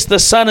seest the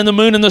sun and the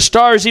moon and the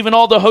stars, even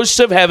all the hosts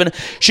of heaven,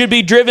 should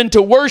be driven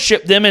to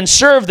worship them and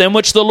serve them,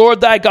 which the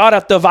Lord thy God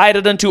hath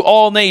divided unto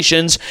all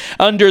nations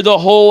under the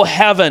whole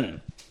heaven.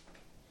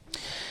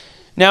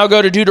 Now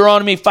go to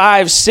Deuteronomy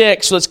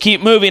 5:6. Let's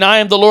keep moving. I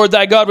am the Lord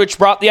thy God, which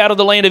brought thee out of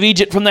the land of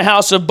Egypt from the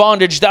house of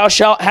bondage. Thou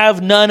shalt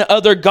have none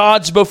other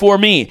gods before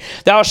me.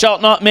 Thou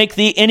shalt not make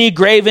thee any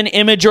graven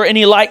image or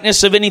any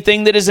likeness of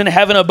anything that is in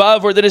heaven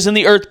above, or that is in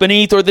the earth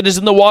beneath, or that is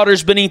in the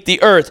waters beneath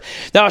the earth.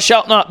 Thou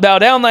shalt not bow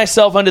down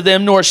thyself unto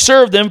them, nor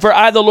serve them, for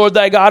I, the Lord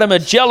thy God, am a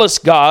jealous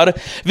God,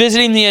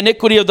 visiting the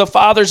iniquity of the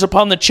fathers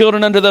upon the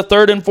children unto the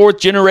third and fourth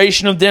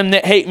generation of them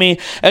that hate me,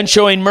 and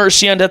showing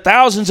mercy unto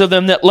thousands of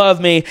them that love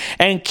me,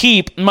 and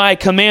keep my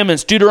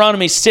commandments.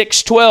 Deuteronomy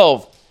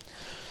 6:12.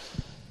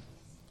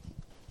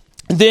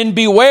 Then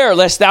beware,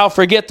 lest thou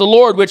forget the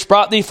Lord, which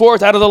brought thee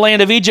forth out of the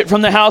land of Egypt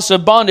from the house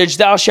of bondage.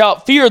 Thou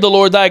shalt fear the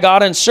Lord thy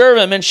God, and serve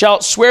him, and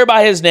shalt swear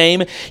by his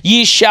name.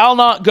 Ye shall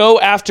not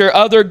go after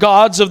other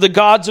gods of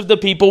the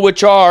people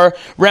which are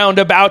round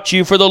about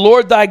you. For the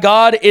Lord thy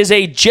God is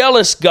a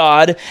jealous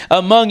God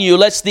among you,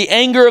 lest the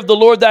anger of the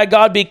Lord thy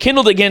God be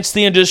kindled against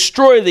thee, and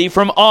destroy thee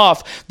from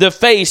off the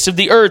face of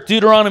the earth.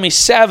 Deuteronomy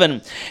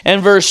 7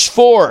 and verse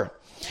 4.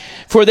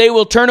 For they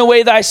will turn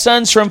away thy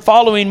sons from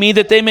following me,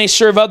 that they may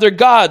serve other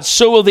gods.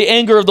 So will the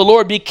anger of the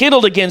Lord be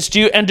kindled against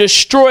you, and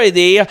destroy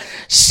thee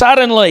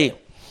suddenly.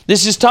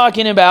 This is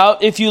talking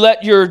about if you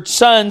let your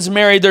sons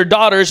marry their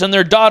daughters, and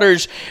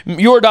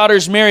your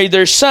daughters marry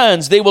their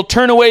sons, they will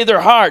turn away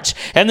their hearts.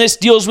 And this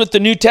deals with the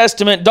New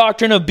Testament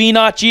doctrine of be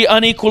not ye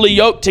unequally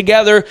yoked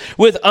together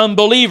with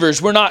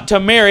unbelievers. We're not to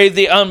marry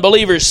the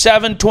unbelievers.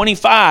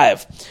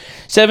 7:25.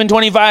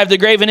 7:25, the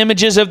graven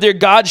images of their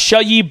gods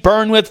shall ye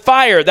burn with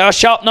fire. Thou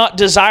shalt not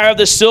desire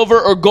the silver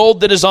or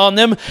gold that is on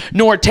them,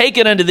 nor take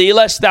it unto thee,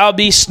 lest thou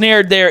be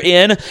snared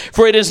therein.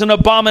 For it is an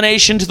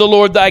abomination to the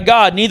Lord thy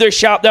God. Neither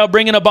shalt thou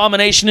bring an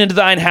abomination into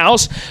thine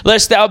house,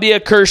 lest thou be a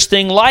cursed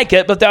thing like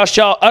it. But thou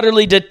shalt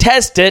utterly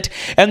detest it,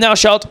 and thou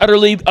shalt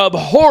utterly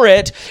abhor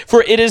it,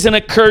 for it is an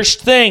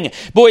accursed thing.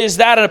 Boy, is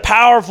that a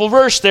powerful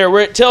verse there,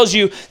 where it tells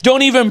you,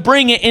 don't even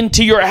bring it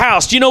into your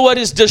house. Do you know what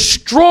is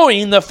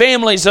destroying the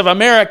families of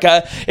America?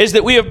 Is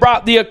that we have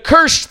brought the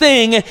accursed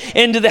thing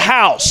into the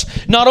house.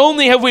 Not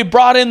only have we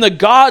brought in the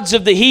gods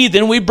of the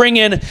heathen, we bring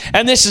in,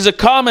 and this is a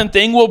common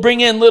thing, we'll bring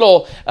in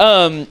little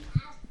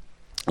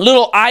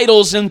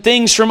idols and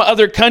things from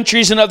other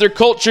countries and other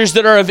cultures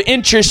that are of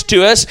interest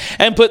to us,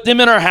 and put them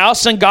in our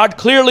house, and God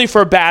clearly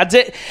forbids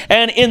it.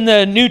 And in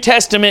the New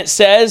Testament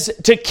says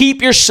to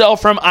keep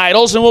yourself from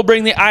idols, and we'll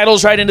bring the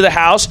idols right into the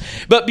house.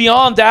 But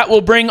beyond that,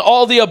 we'll bring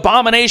all the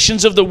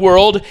abominations of the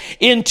world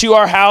into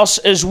our house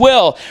as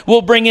well.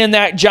 We'll bring in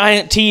that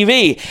giant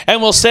TV,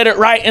 and we'll set it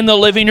right in the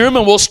living room,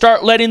 and we'll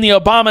start letting the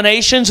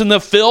abominations and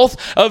the filth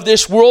of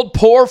this world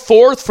pour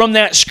forth from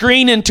that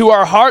screen into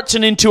our hearts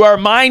and into our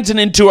minds and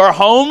into our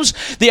homes. homes,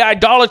 the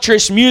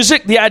idolatrous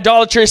music, the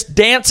idolatrous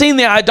dancing,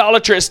 the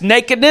idolatrous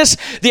nakedness,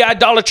 the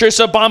idolatrous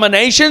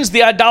abominations,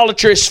 the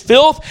idolatrous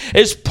filth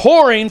is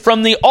pouring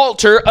from the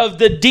altar of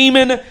the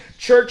demon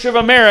Church of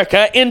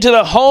America into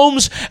the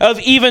homes of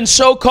even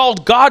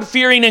so-called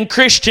God-fearing and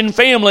Christian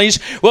families.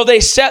 Well, they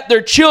set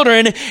their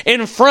children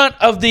in front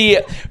of the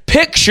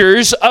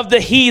pictures of the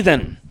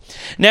heathen.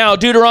 Now,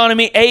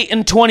 Deuteronomy 8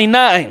 and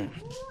 29.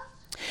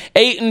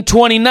 8 and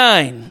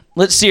 29.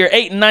 Let's see here,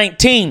 8 and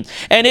 19.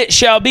 And it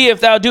shall be, if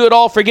thou do at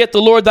all forget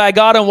the Lord thy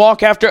God, and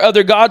walk after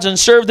other gods, and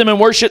serve them and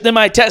worship them,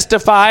 I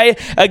testify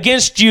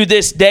against you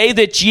this day,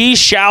 that ye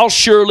shall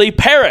surely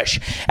perish.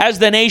 As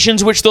the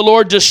nations which the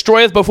Lord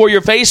destroyeth before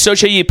your face, so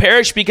shall ye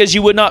perish, because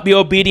you would not be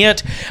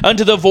obedient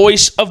unto the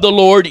voice of the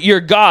Lord your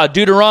God.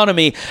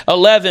 Deuteronomy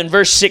 11,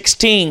 verse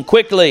 16,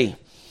 quickly.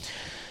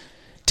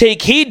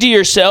 Take heed to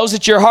yourselves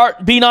that your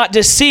heart be not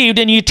deceived,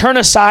 and ye turn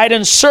aside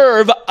and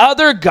serve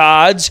other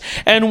gods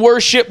and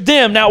worship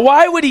them. Now,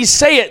 why would he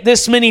say it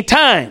this many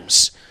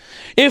times?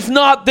 If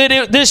not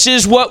that this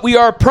is what we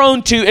are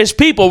prone to as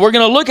people. We're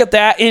going to look at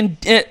that in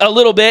a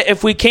little bit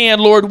if we can,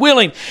 Lord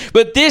willing.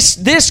 But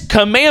this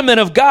commandment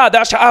of God,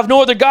 thou shalt have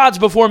no other gods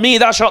before me.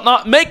 Thou shalt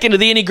not make unto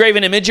thee any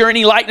graven image or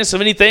any likeness of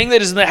anything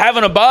that is in the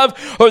heaven above,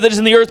 or that is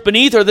in the earth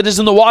beneath, or that is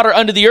in the water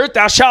under the earth.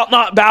 Thou shalt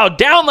not bow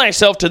down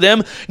thyself to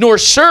them, nor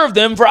serve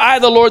them. For I,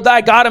 the Lord thy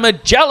God, am a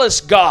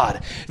jealous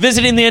God,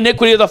 visiting the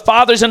iniquity of the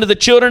fathers unto the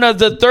children of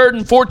the third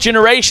and fourth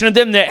generation of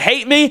them that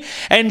hate me,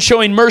 and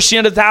showing mercy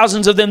unto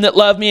thousands of them that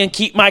love me and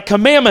keep my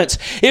commandments.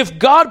 If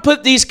God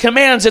put these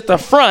commands at the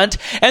front,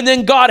 and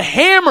then God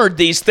hammered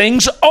these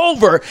things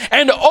over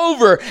and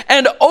over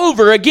and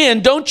over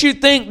again, don't you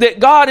think that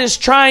God is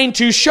trying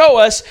to show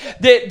us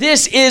that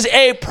this is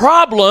a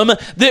problem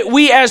that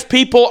we as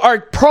people are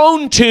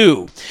prone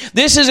to?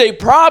 This is a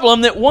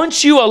problem that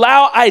once you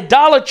allow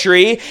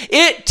idolatry,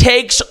 it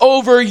takes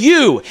over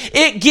you.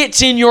 It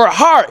gets in your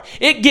heart.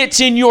 It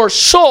gets in your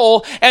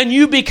soul, and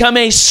you become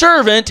a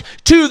servant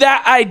to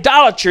that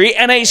idolatry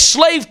and a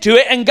slave to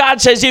it. And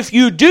God says, if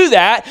you do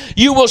that,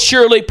 you will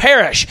surely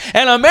perish.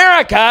 And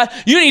America,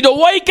 you need to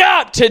wake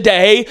up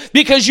today,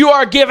 because you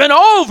are given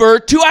over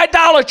to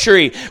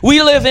idolatry.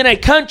 We live in a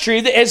country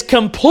that has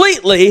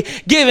completely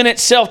given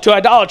itself to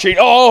idolatry.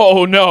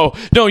 Oh,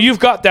 no, you've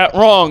got that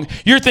wrong.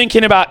 You're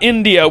thinking about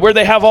India, where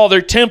they have all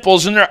their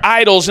temples and their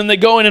idols, and they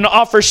go in and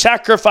offer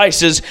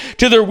sacrifices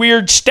to their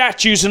weird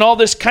statues and all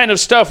this kind of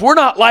stuff. We're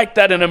not like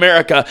that in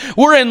America.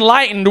 We're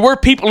enlightened. We're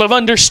people of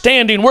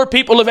understanding. We're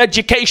people of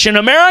education.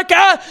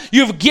 America,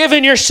 you've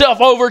given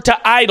yourself over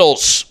to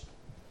idols.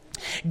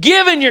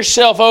 Given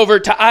yourself over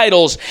to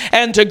idols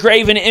and to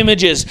graven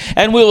images.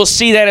 And we will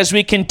see that as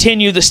we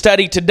continue the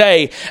study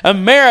today.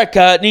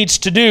 America needs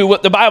to do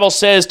what the Bible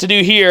says to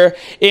do here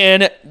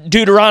in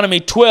Deuteronomy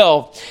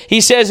 12.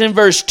 He says in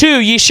verse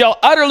 2, ye shall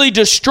utterly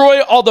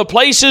destroy all the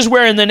places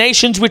wherein the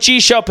nations which ye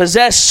shall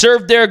possess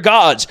serve their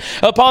gods,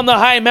 upon the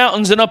high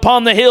mountains and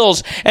upon the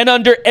hills and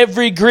under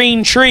every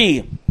green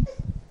tree.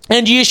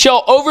 And ye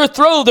shall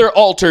overthrow their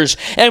altars,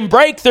 and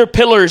break their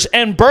pillars,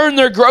 and burn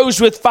their groves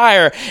with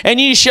fire.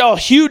 And ye shall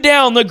hew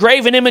down the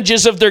graven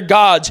images of their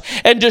gods,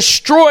 and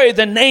destroy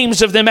the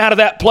names of them out of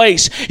that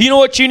place. You know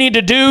what you need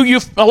to do?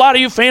 A lot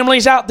of you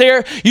families out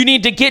there, you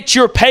need to get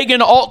your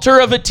pagan altar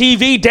of a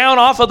TV down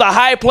off of the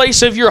high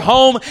place of your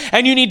home,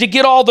 and you need to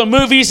get all the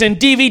movies and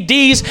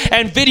DVDs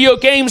and video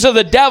games of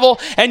the devil,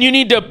 and you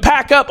need to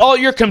pack up all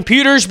your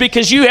computers,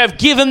 because you have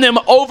given them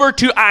over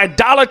to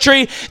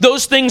idolatry.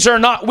 Those things are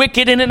not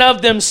wicked in and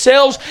of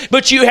themselves,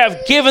 but you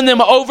have given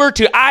them over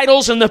to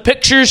idols and the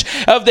pictures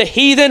of the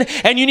heathen.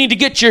 And you need to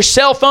get your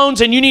cell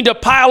phones, and you need to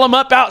pile them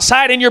up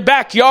outside in your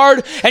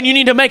backyard, and you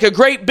need to make a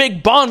great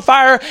big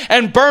bonfire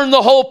and burn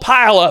the whole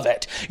pile of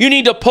it. You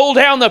need to pull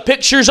down the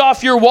pictures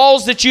off your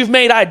walls that you've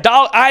made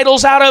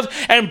idols out of,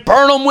 and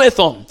burn them with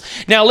them.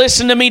 Now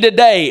listen to me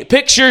today.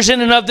 Pictures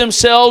in and of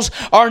themselves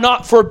are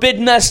not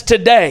forbidden us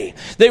today.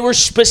 They were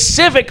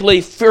specifically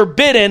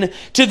forbidden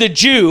to the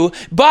Jew,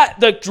 but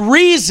the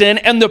reason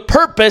and the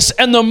purpose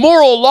and the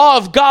moral law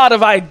of God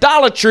of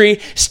idolatry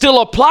still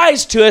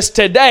applies to us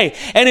today.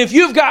 And if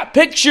you've got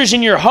pictures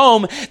in your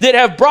home that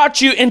have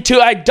brought you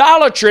into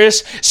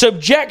idolatrous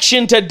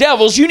subjection to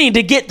devils, you need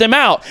to get them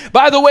out.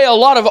 By the way, a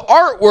lot of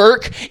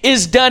artwork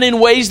is done in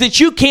ways that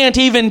you can't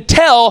even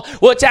tell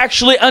what's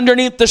actually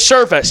underneath the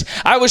surface.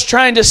 I was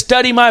trying to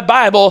study my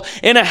Bible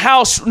in a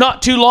house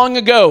not too long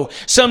ago,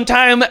 and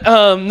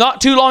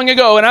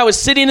I was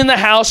sitting in the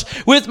house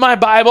with my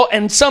Bible,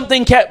 and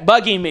something kept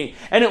bugging me.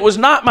 And it was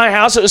not my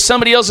house, it was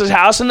somebody else's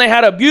house, and they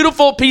had a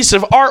beautiful piece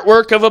of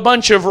artwork of a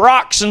bunch of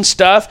rocks and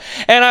stuff.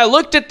 And I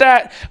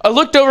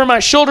looked over my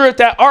shoulder at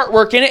that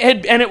artwork,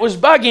 and it was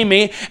bugging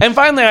me. And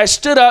finally I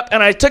stood up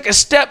and I took a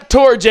step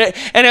towards it,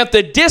 and at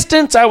the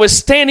distance I was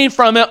standing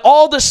from it,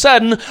 all of a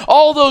sudden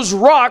all those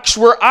rocks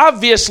were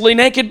obviously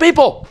naked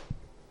people.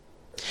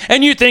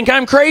 And you think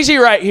I'm crazy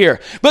right here,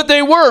 but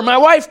they were. My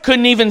wife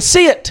couldn't even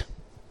see it.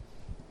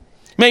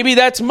 Maybe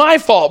that's my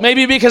fault.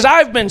 Maybe because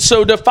I've been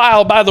so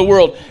defiled by the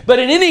world. But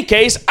in any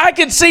case, I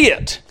could see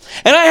it.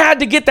 And I had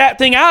to get that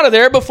thing out of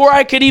there before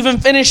I could even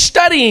finish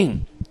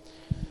studying.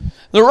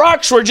 The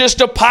rocks were just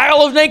a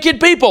pile of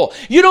naked people.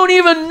 You don't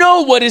even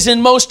know what is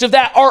in most of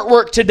that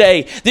artwork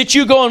today. That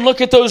you go and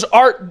look at those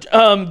art,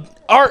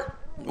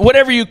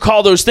 whatever you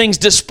call those things,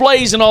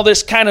 displays and all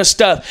this kind of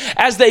stuff,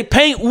 as they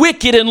paint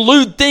wicked and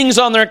lewd things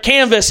on their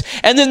canvas,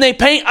 and then they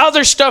paint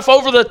other stuff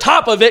over the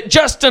top of it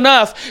just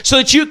enough so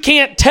that you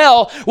can't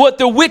tell what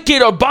the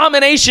wicked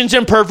abominations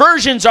and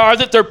perversions are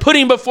that they're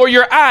putting before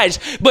your eyes.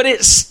 But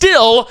it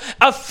still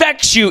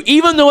affects you,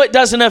 even though it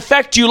doesn't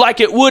affect you like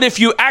it would if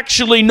you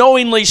actually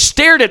knowingly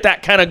stared at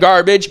that kind of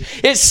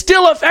garbage. It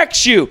still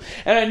affects you.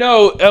 And I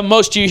know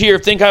most of you here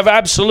think I've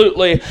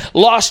absolutely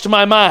lost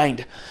my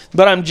mind.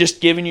 But I'm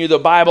just giving you the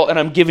Bible, and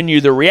I'm giving you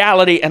the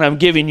reality, and I'm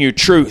giving you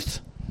truth.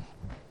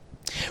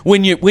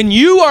 When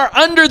you are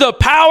under the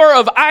power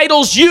of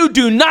idols, you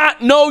do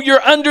not know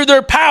you're under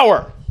their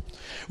power.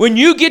 When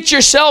you get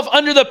yourself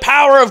under the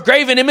power of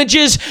graven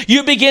images,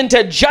 you begin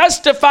to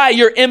justify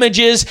your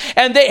images,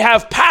 and they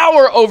have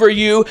power over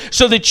you,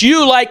 so that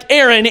you, like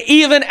Aaron,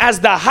 even as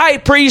the high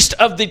priest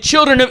of the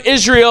children of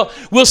Israel,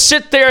 will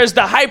sit there as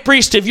the high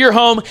priest of your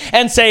home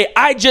and say,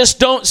 I just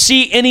don't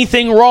see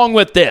anything wrong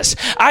with this.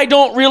 I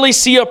don't really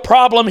see a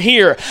problem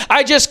here.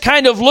 I just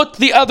kind of look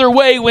the other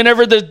way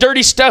whenever the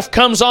dirty stuff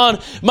comes on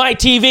my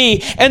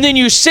TV, and then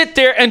you sit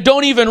there and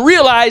don't even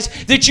realize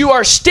that you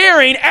are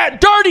staring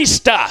at dirty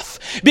stuff,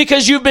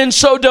 because you've been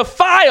so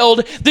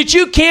defiled that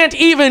you can't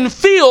even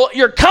feel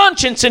your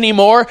conscience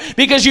anymore,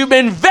 because you've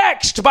been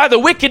vexed by the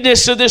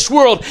wickedness of this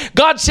world.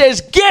 God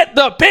says, get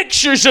the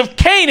pictures of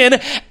Canaan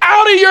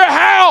out of your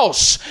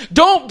house.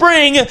 Don't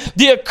bring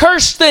the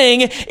accursed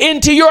thing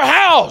into your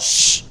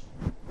house.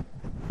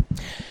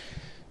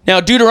 Now,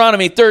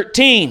 Deuteronomy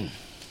 13,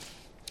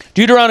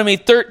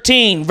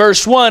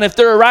 verse 1, if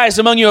there arise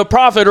among you a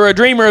prophet or a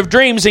dreamer of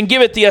dreams, and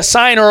giveth thee a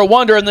sign or a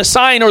wonder, and the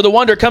sign or the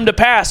wonder come to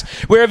pass,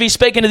 whereof he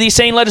spake unto thee,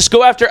 saying, let us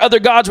go after other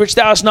gods which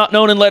thou hast not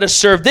known, and let us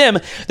serve them,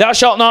 thou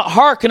shalt not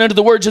hearken unto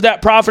the words of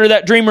that prophet or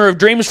that dreamer of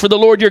dreams, for the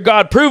Lord your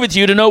God proveth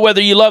you to know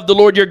whether you love the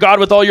Lord your God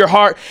with all your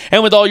heart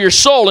and with all your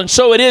soul. And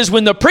so it is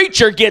when the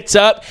preacher gets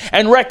up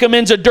and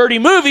recommends a dirty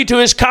movie to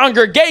his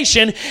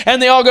congregation, and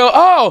they all go,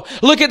 oh,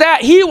 look at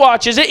that, he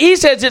watches it, he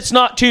says it's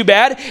not too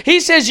bad, he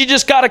says you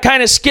just got to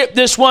kind of skip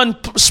this one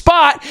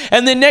spot,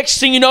 and then next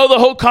thing you know, the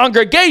whole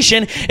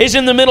congregation is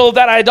in the middle of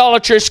that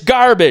idolatrous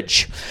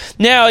garbage.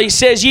 Now he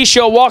says, ye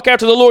shall walk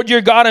after the Lord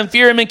your God, and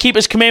fear him, and keep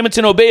his commandments,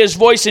 and obey his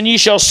voice, and ye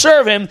shall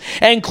serve him,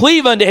 and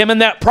cleave unto him.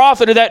 And that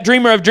prophet or that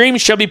dreamer of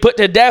dreams shall be put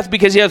to death,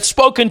 because he hath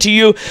spoken to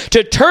you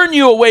to turn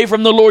you away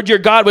from the Lord your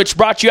God, which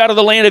brought you out of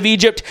the land of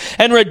Egypt,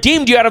 and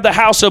redeemed you out of the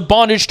house of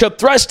bondage, to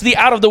thrust thee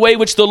out of the way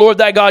which the Lord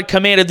thy God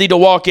commanded thee to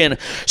walk in.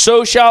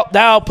 So shalt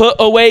thou put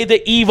away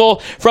the evil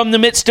from the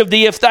midst of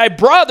thee. If thy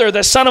brother,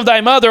 the son of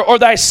thy mother, or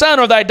thy son,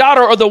 or thy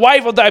daughter, or the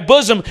wife of thy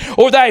bosom,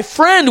 or thy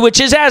friend, which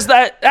is as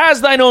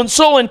thine own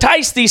soul,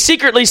 entice thee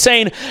secretly,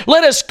 saying,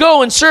 let us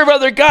go and serve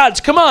other gods.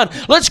 Come on,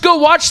 let's go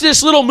watch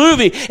this little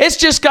movie. It's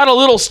just got a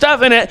little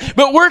stuff in it,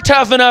 but we're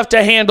tough enough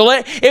to handle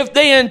it. If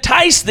they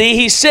entice thee,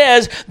 he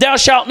says, thou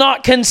shalt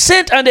not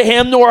consent unto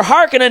him, nor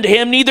hearken unto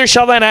him, neither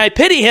shall thine eye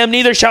pity him,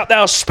 neither shalt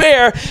thou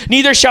spare,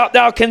 neither shalt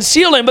thou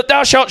conceal him, but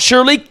thou shalt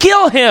surely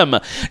kill him.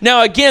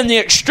 Now again, the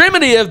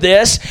extremity of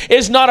this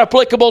is not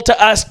applicable to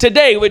us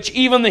today, which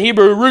even the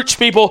Hebrew roots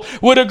people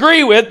would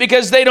agree with,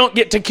 because they don't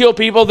get to kill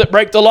people that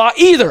break the law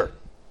either.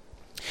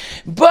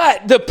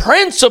 But the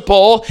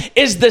principle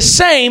is the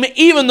same,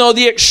 even though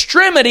the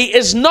extremity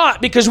is not,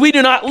 because we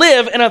do not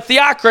live in a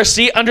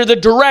theocracy under the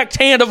direct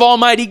hand of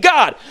Almighty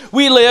God.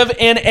 We live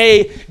in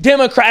a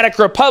democratic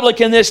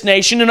republic in this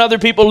nation, and other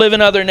people live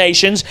in other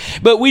nations,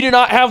 but we do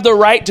not have the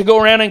right to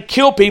go around and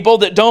kill people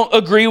that don't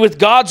agree with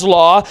God's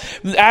law,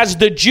 as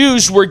the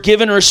Jews were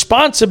given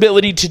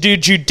responsibility to do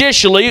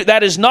judicially.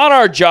 That is not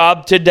our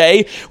job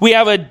today. We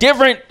have a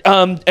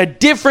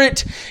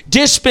different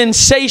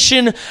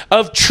dispensation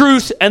of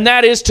truth, and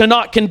that is to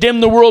not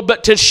condemn the world,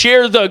 but to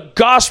share the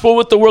gospel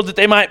with the world that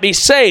they might be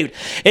saved.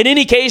 In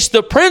any case,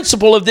 the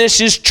principle of this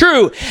is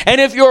true.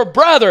 And if your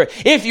brother,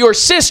 if your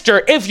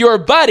sister, if your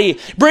buddy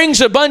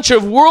brings a bunch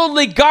of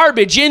worldly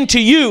garbage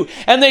into you,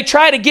 and they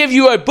try to give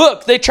you a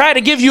book, they try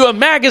to give you a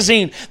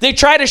magazine, they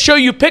try to show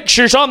you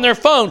pictures on their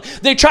phone,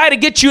 they try to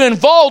get you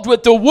involved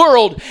with the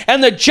world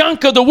and the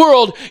junk of the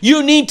world,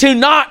 you need to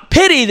not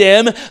pity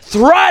them.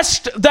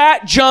 Thrust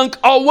that junk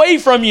away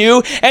from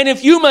you. And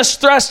if you must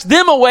thrust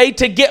them away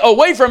to get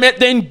away from it,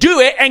 then do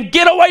it and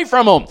get away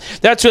from them.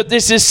 That's what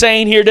this is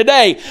saying here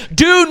today.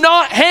 Do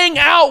not hang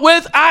out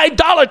with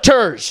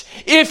idolaters.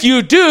 If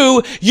you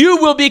do, you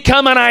will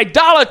become an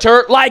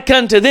idolater like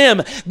unto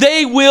them.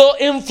 They will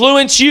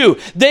influence you.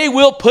 They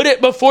will put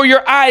it before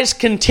your eyes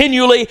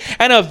continually,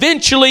 and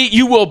eventually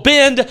you will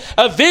bend.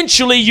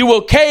 Eventually you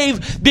will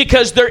cave,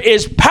 because there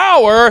is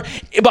power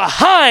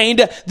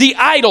behind the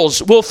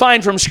idols. We'll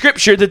find from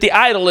Scripture that the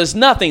idol is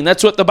nothing.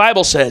 That's what the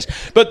Bible says.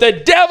 But the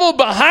devil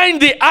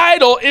behind the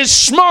idol is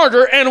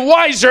smarter and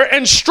wiser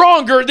and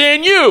stronger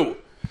than you.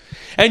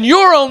 And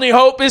your only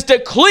hope is to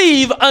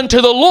cleave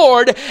unto the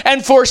Lord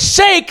and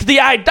forsake the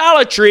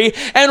idolatry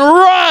and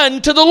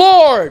run to the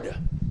Lord.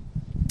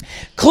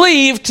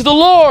 Cleave to the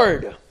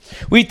Lord.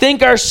 We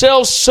think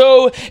ourselves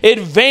so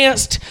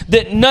advanced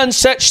that none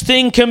such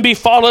thing can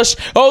befall us.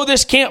 Oh,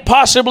 this can't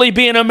possibly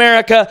be in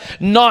America.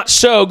 Not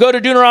so. Go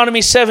to Deuteronomy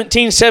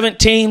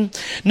 17:17.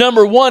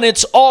 Number 1,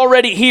 it's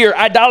already here.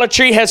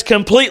 Idolatry has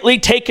completely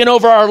taken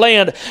over our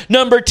land.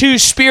 Number 2,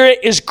 spirit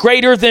is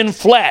greater than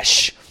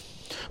flesh.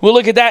 We'll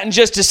look at that in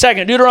just a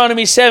second.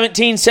 Deuteronomy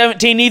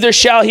 17:17, neither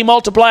shall he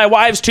multiply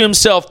wives to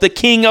himself, the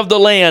king of the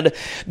land,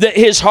 that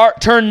his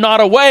heart turn not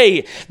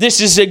away.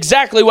 This is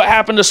exactly what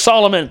happened to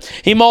Solomon.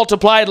 He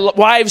multiplied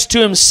wives to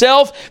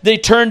himself, they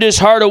turned his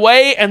heart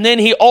away, and then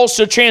he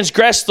also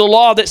transgressed the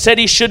law that said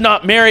he should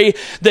not marry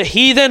the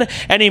heathen,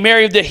 and he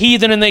married the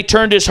heathen, and they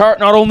turned his heart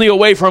not only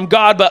away from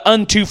God, but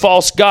unto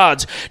false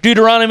gods.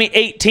 Deuteronomy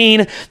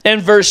 18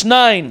 and verse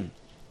 9.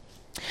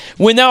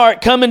 When thou art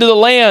come into the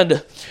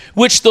land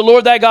which the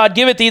Lord thy God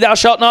giveth thee, thou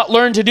shalt not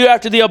learn to do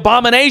after the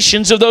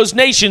abominations of those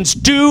nations.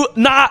 Do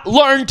not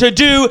learn to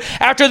do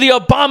after the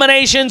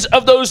abominations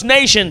of those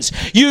nations.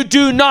 You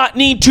do not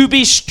need to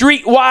be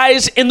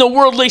streetwise in the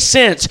worldly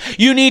sense.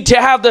 You need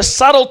to have the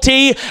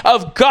subtlety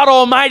of God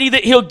Almighty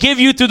that He'll give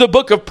you through the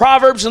book of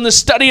Proverbs and the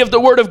study of the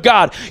Word of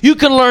God. You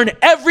can learn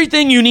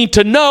everything you need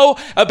to know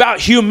about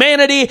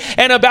humanity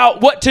and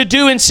about what to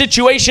do in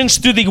situations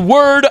through the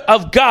Word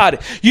of God.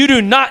 You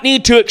do not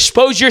need to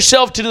expose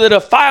yourself to the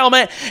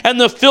defilement and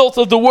the filth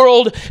of the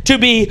world to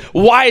be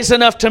wise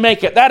enough to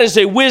make it. That is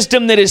a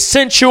wisdom that is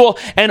sensual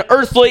and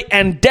earthly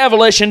and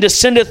devilish and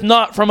descendeth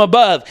not from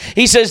above.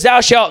 He says,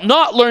 thou shalt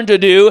not learn to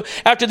do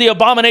after the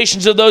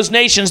abominations of those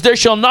nations. There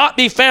shall not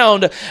be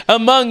found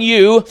among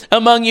you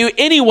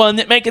anyone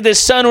that maketh his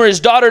son or his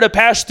daughter to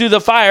pass through the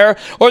fire,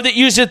 or that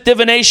useth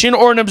divination,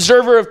 or an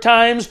observer of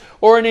times,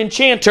 or an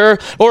enchanter,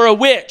 or a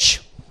witch,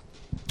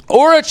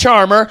 or a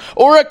charmer,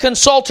 or a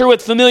consulter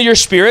with familiar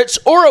spirits,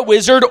 or a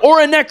wizard, or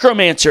a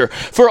necromancer.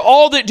 For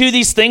all that do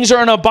these things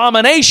are an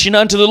abomination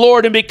unto the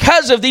Lord, and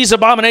because of these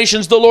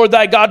abominations the Lord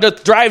thy God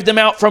doth drive them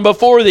out from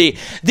before thee.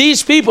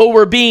 These people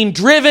were being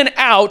driven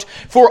out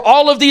for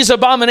all of these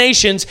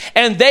abominations,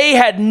 and they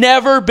had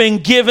never been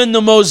given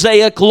the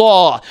Mosaic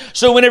law.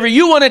 So whenever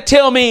you want to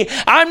tell me,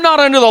 I'm not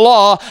under the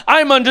law,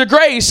 I'm under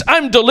grace,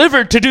 I'm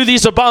delivered to do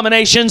these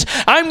abominations,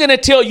 I'm going to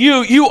tell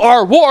you, you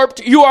are warped,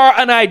 you are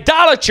an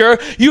idolater,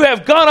 you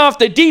have gone off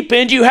the deep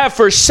end. You have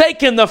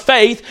forsaken the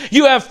faith.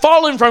 You have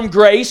fallen from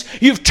grace.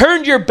 You've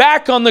turned your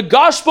back on the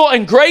gospel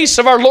and grace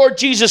of our Lord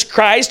Jesus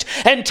Christ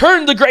and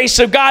turned the grace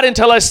of God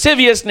into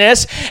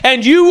lasciviousness,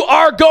 and you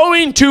are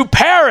going to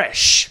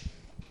perish.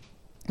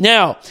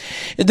 Now,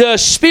 the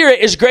spirit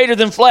is greater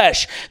than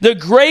flesh. The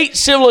great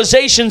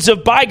civilizations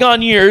of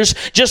bygone years,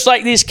 just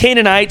like these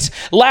Canaanites,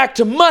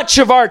 lacked much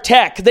of our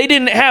tech. They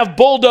didn't have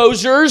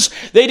bulldozers.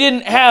 They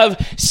didn't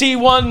have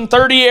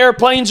C-130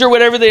 airplanes or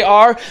whatever they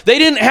are. They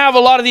didn't have a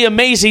lot of the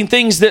amazing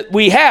things that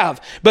we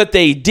have, but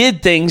they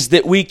did things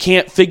that we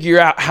can't figure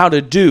out how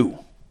to do.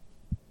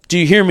 Do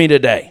you hear me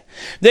today?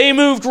 They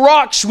moved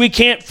rocks we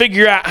can't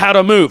figure out how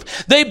to move.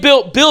 They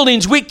built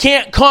buildings we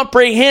can't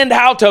comprehend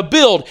how to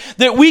build,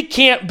 that we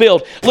can't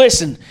build.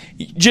 Listen,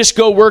 just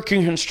go work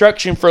in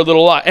construction for a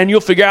little while and you'll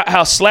figure out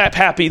how slap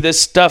happy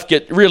this stuff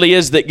really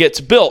is that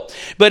gets built.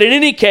 But in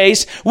any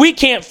case, we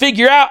can't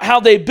figure out how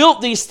they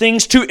built these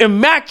things to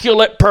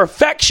immaculate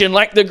perfection,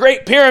 like the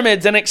Great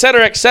Pyramids and et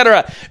cetera, et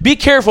cetera. Be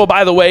careful,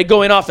 by the way,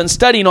 going off and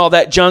studying all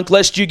that junk,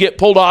 lest you get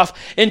pulled off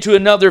into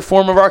another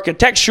form of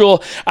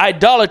architectural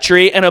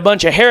idolatry and a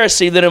bunch of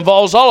heresy that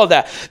involves all of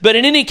that. But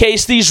in any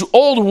case, these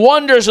old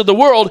wonders of the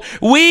world,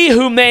 we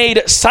who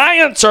made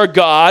science our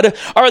God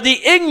are the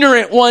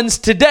ignorant ones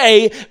today,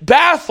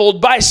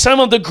 baffled by some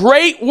of the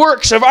great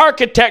works of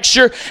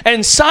architecture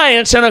and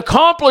science and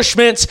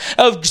accomplishments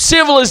of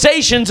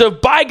civilizations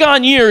of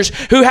bygone years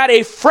who had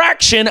a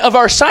fraction of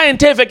our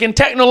scientific and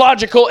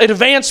technological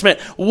advancement.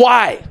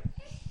 Why?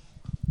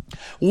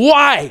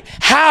 Why?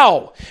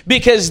 How?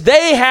 Because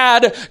they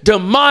had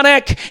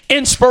demonic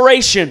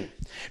inspiration.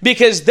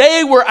 Because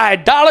they were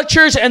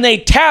idolaters and they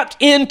tapped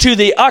into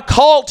the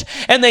occult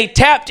and they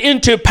tapped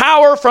into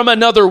power from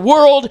another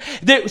world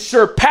that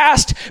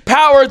surpassed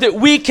power that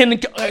we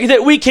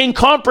can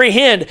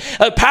comprehend.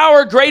 A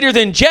power greater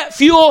than jet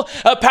fuel,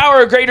 a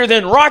power greater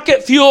than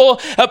rocket fuel,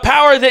 a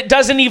power that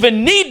doesn't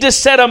even need to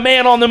set a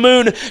man on the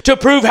moon to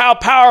prove how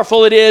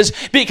powerful it is,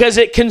 because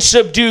it can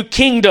subdue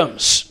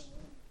kingdoms.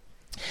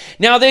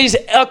 Now, these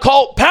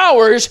occult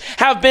powers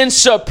have been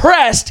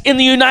suppressed in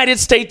the United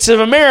States of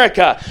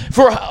America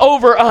for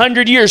over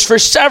 100 years, for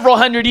several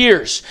hundred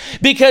years,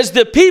 because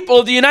the people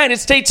of the United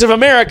States of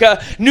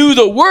America knew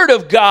the Word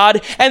of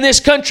God, and this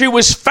country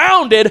was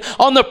founded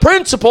on the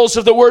principles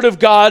of the Word of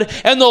God,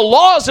 and the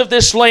laws of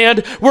this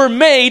land were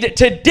made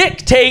to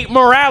dictate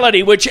morality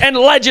and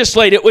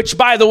legislate it, which,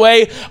 by the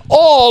way,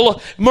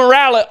 all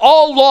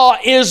law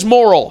is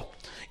moral.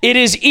 It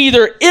is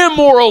either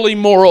immorally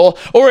moral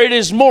or it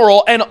is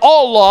moral, and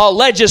all law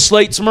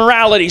legislates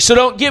morality. So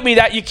don't give me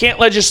that you can't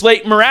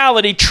legislate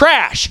morality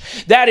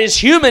trash. That is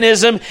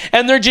humanism,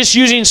 and they're just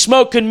using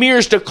smoke and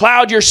mirrors to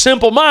cloud your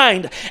simple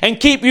mind and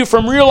keep you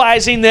from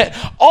realizing that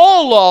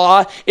all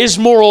law is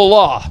moral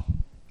law.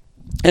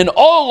 And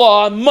all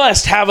law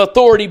must have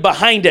authority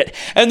behind it.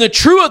 And the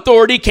true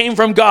authority came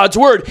from God's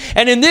word.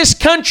 And in this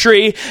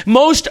country,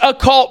 most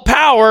occult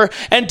power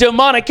and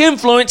demonic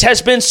influence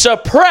has been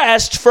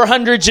suppressed for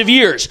hundreds of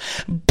years.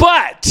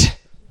 But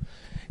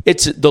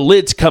the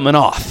lid's coming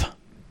off.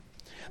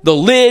 The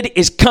lid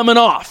is coming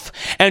off,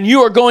 and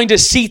you are going to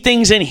see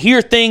things and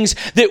hear things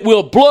that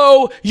will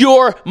blow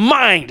your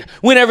mind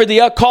whenever the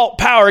occult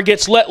power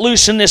gets let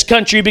loose in this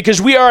country,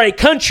 because we are a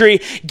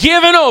country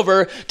given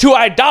over to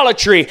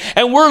idolatry,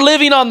 and we're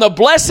living on the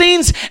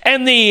blessings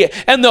and the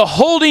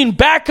holding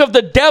back of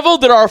the devil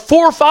that our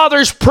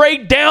forefathers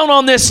prayed down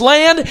on this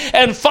land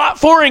and fought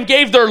for and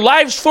gave their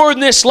lives for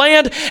in this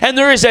land. And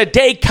there is a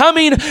day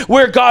coming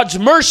where God's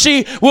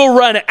mercy will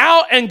run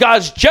out and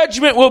God's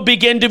judgment will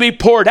begin to be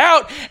poured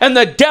out. And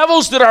the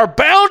devils that are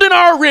bound in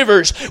our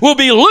rivers will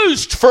be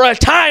loosed for a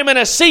time and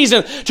a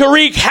season to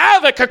wreak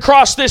havoc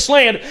across this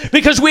land,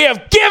 because we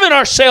have given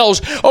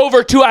ourselves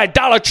over to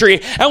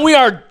idolatry and we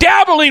are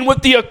dabbling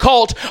with the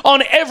occult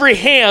on every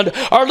hand.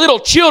 Our little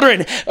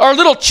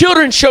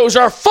children shows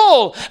are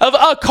full of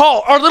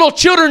occult. Our little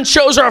children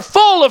shows are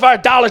full of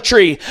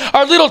idolatry.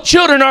 Our little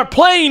children are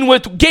playing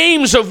with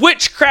games of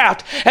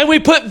witchcraft, and we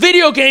put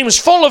video games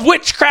full of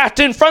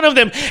witchcraft in front of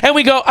them, and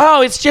we go,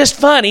 oh, it's just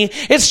funny.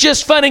 It's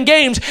just fun and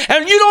games.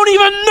 And you don't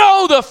even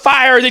know the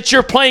fire that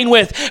you're playing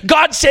with.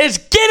 God says,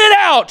 get it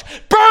out,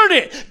 burn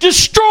it,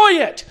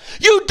 destroy it.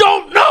 You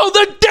don't know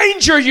the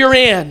danger you're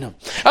in.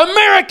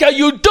 America,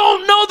 you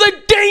don't know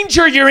the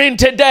danger you're in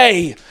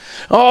today.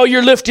 Oh,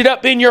 you're lifted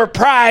up in your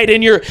pride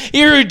and your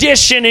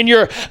erudition and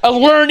your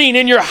learning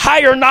and your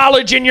higher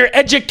knowledge and your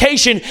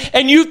education.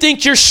 And you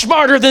think you're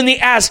smarter than the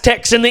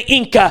Aztecs and the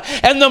Inca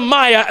and the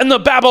Maya and the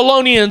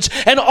Babylonians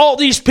and all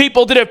these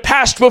people that have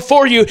passed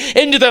before you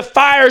into the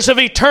fires of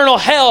eternal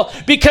hell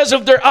because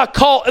of their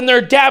occult and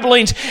their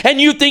dabblings. And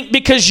you think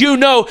because you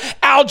know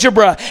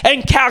algebra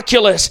and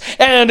calculus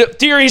and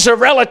theories of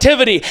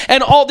relativity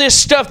and all this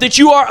stuff that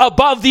you are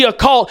above the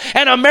occult.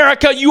 And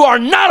America, you are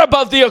not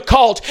above the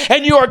occult,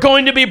 and you are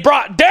going to be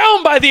brought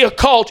down by the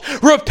occult.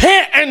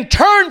 Repent and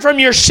turn from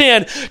your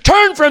sin.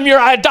 Turn from your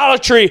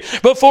idolatry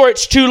before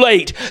it's too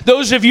late.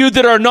 Those of you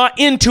that are not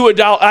into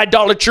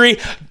idolatry,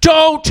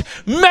 don't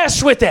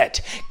mess with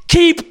it.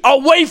 Keep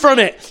away from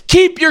it.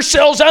 Keep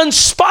yourselves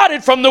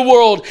unspotted from the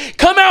world.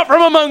 Come out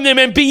from among them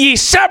and be ye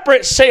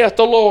separate, saith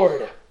the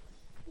Lord.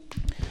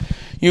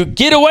 You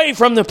get away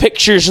from the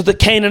pictures of the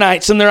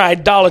Canaanites and their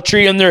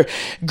idolatry and their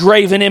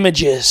graven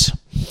images.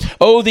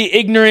 Oh, the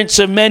ignorance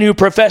of men who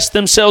profess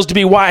themselves to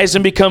be wise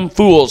and become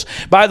fools.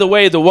 By the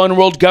way, the one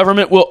world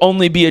government will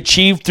only be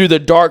achieved through the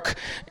dark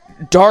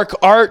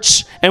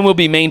arts and will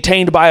be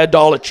maintained by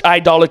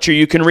idolatry.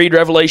 You can read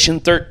Revelation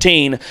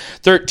 13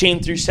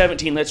 through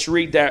 17. Let's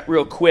read that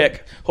real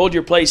quick. Hold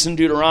your place in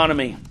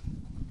Deuteronomy.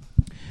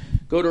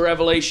 Go to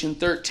Revelation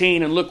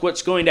 13 and look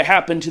what's going to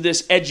happen to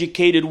this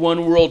educated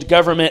one world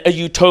government, a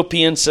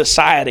utopian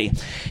society.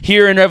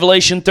 Here in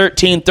Revelation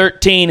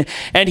 13,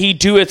 and he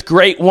doeth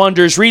great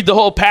wonders. Read the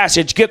whole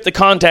passage, get the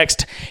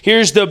context.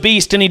 Here's the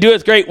beast, and he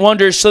doeth great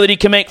wonders so that he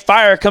can make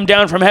fire come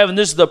down from heaven.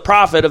 This is the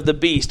prophet of the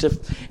beast,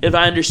 if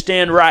I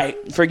understand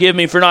right. Forgive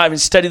me for not having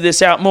studied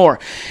this out more.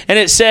 And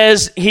it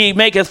says, he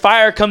maketh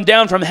fire come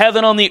down from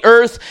heaven on the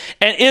earth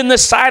and in the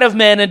sight of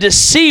men, and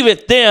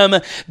deceiveth them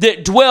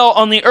that dwell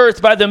on the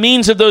earth by the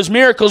means of those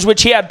miracles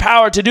which he had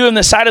power to do in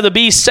the sight of the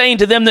beast, saying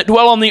to them that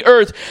dwell on the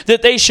earth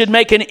that they should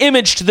make an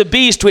image to the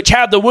beast which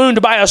had the wound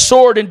by a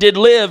sword and did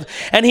live.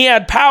 And he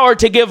had power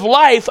to give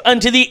life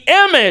unto the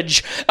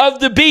image of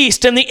the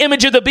beast, and the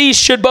image of the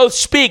beast should both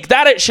speak,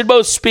 that it should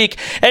both speak,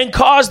 and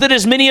cause that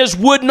as many as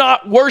would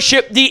not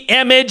worship the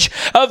image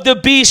of the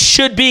beast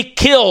should be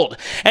killed.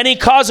 And he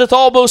causeth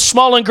all both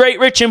small and great,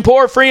 rich and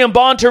poor, free and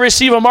bond, to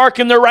receive a mark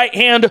in their right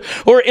hand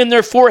or in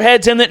their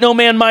foreheads, and that no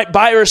man might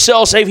buy or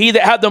sell save he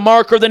that had the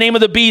mark or the name of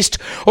the beast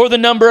or the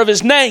number of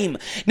his name.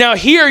 Now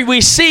here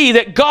we see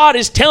that God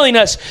is telling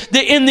us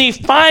that in the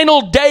final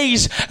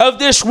days of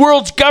this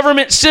world's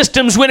government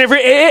systems, whenever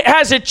it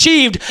has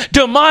achieved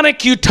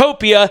demonic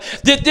utopia,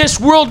 that this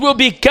world will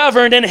be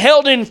governed and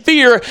held in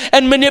fear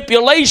and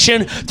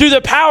manipulation through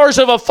the powers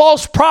of a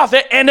false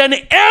prophet and an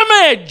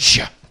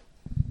image.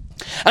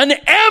 An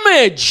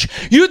image.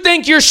 You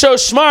think you're so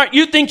smart,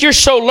 you think you're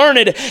so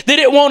learned that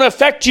it won't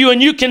affect you,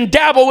 and you can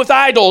dabble with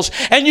idols,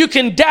 and you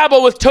can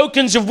dabble with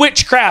tokens of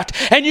witchcraft,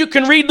 and you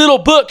can read little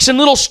books and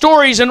little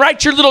stories and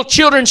write your little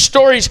children's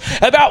stories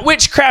about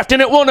witchcraft,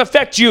 and it won't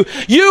affect you.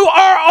 You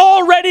are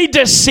already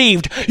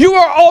deceived. You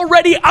are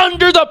already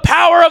under the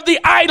power of the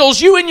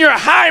idols. You in your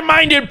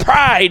high-minded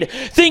pride,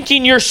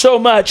 thinking you're so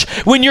much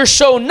when you're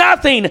so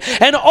nothing,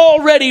 and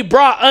already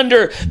brought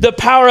under the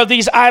power of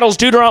these idols.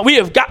 Deuteronomy, we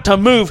have got to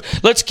move.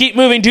 Let's keep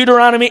moving.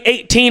 Deuteronomy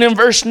 18 and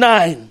verse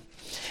 9.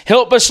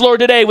 Help us, Lord,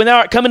 today when thou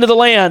art come into the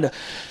land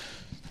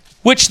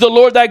which the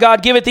Lord thy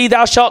God giveth thee.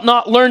 Thou shalt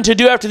not learn to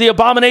do after the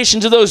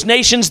abominations of those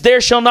nations. There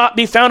shall not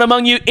be found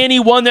among you any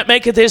one that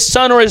maketh his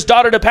son or his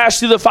daughter to pass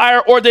through the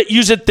fire, or that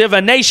useth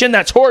divination,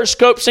 that's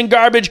horoscopes and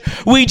garbage,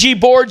 Ouija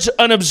boards,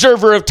 an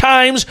observer of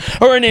times,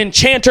 or an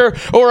enchanter,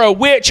 or a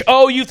witch.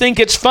 Oh, you think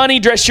it's funny?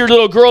 Dress your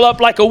little girl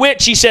up like a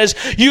witch. He says,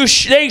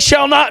 they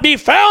shall not be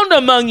found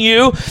among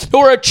you,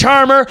 or a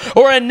charmer,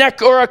 or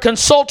a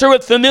consulter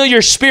with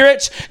familiar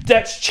spirits,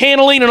 that's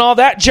channeling and all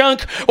that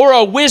junk, or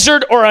a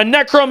wizard, or a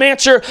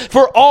necromancer.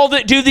 For all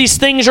that do these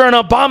things are an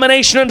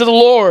abomination unto the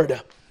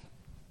Lord.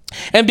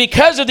 And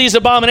because of these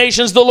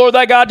abominations, the Lord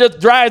thy God doth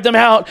drive them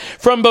out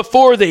from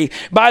before thee.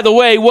 By the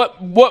way,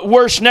 what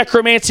worse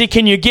necromancy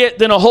can you get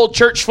than a whole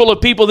church full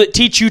of people that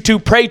teach you to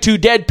pray to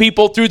dead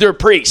people through their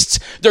priests?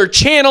 They're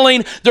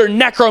channeling, they're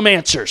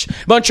necromancers,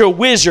 a bunch of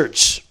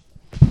wizards.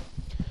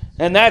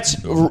 And that's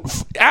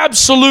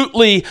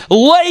absolutely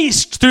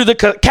laced through the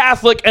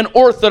Catholic and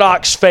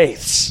Orthodox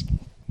faiths.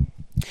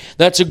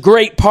 That's a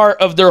great part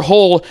of their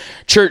whole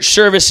church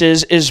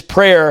services is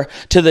prayer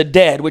to the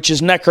dead, which is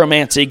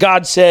necromancy.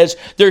 God says,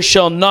 there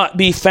shall not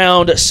be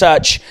found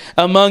such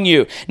among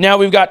you. Now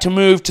we've got to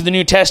move to the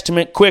New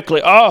Testament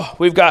quickly. Oh,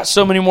 we've got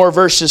so many more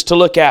verses to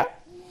look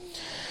at.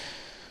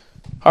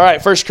 All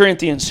right, 1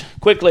 Corinthians,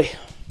 quickly.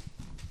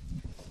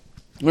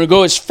 I'm going to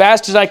go as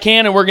fast as I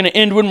can, and we're going to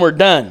end when we're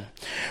done.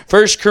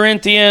 1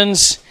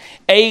 Corinthians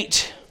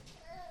 8,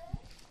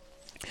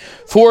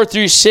 4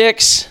 through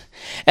 6.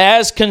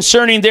 As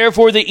concerning,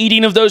 therefore, the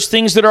eating of those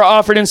things that are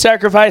offered in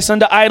sacrifice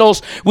unto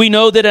idols, we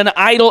know that an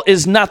idol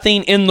is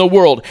nothing in the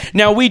world.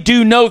 Now, we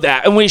do know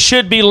that, and we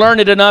should be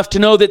learned enough to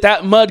know that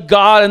that mud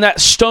god and that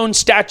stone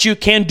statue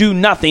can do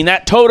nothing.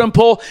 That totem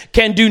pole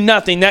can do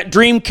nothing. That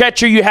dream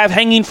catcher you have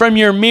hanging from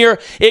your mirror,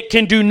 it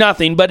can do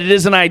nothing. But it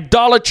is an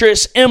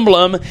idolatrous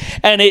emblem,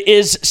 and it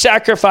is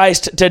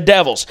sacrificed to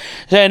devils.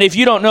 And if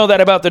you don't know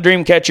that about the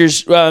dream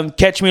catchers,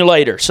 catch me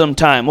later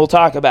sometime. We'll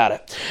talk about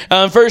it.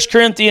 1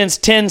 Corinthians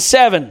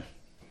 10:7.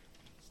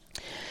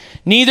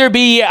 Neither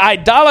be ye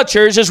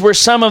idolaters, as were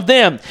some of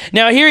them.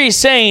 Now here he's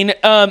saying,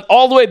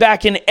 all the way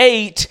back in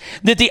 8,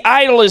 that the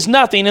idol is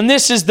nothing. And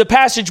this is the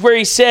passage where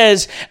he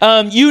says,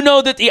 you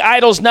know that the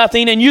idol's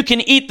nothing, and you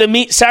can eat the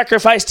meat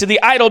sacrificed to the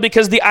idol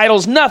because the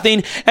idol's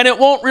nothing, and it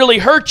won't really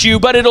hurt you,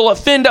 but it'll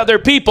offend other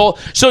people,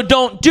 so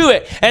don't do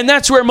it. And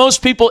that's where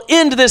most people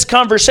end this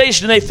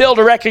conversation, and they fail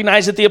to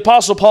recognize that the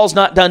Apostle Paul's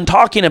not done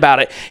talking about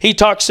it. He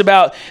talks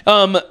about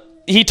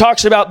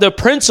the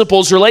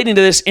principles relating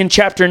to this in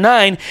chapter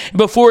 9,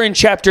 before in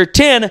chapter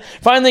 10,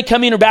 finally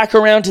coming back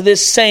around to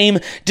this same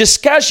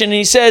discussion. And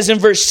he says in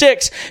verse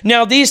 6,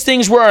 now these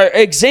things were our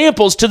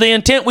examples, to the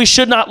intent we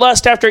should not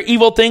lust after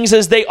evil things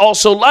as they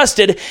also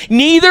lusted.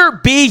 Neither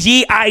be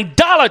ye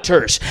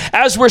idolaters,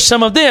 as were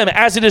some of them.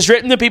 As it is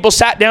written, the people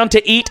sat down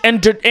to eat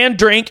and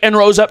drink and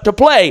rose up to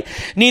play.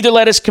 Neither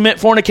let us commit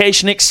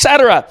fornication,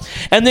 etc.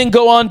 And then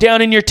go on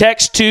down in your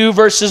text to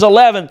verses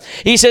 11.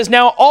 He says,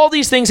 now all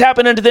these things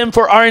happen unto them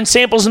for our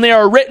ensamples, and they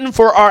are written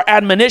for our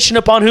admonition,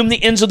 upon whom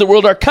the ends of the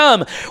world are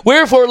come.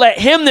 Wherefore let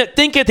him that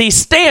thinketh he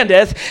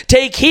standeth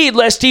take heed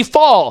lest he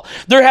fall.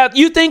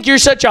 You think you're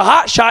such a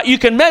hot shot, you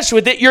can mess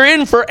with it, you're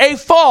in for a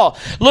fall.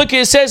 Look,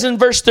 it says in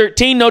verse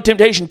 13, no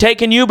temptation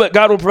taken you, but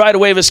God will provide a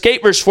way of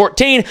escape. Verse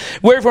 14,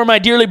 wherefore my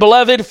dearly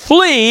beloved,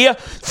 flee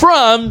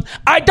from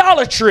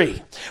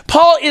idolatry.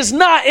 Paul is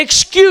not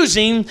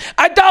excusing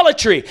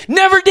idolatry.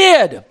 Never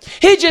did.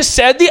 He just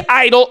said the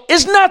idol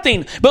is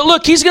nothing. But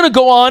look, he's going to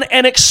go on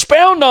and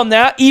expound on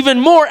that even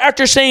more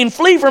after saying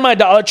flee from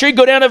idolatry.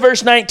 Go down to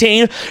verse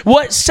 19.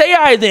 What say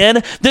I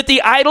then, that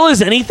the idol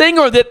is anything,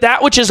 or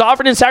that which is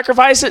offered in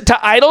sacrifice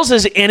to idols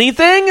is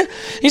anything?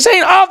 He's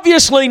saying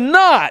obviously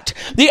not.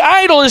 The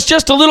idol is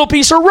just a little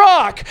piece of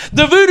rock.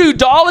 The voodoo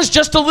doll is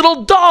just a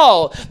little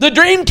doll. The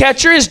dream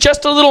catcher is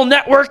just a little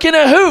network in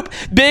a hoop.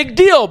 Big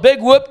deal.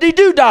 Big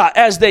whoop-de-doo,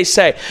 as they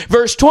say.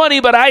 Verse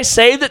 20, but I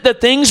say that the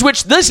things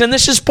which, this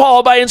is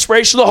Paul by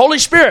inspiration of the Holy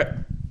Spirit.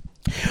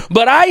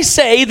 But I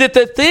say that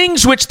the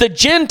things which the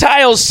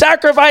Gentiles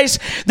sacrifice,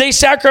 they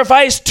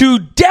sacrifice to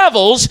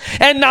devils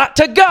and not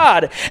to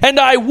God. And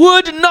I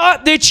would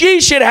not that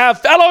ye should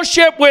have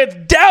fellowship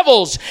with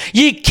devils.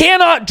 Ye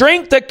cannot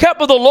drink the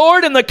cup of the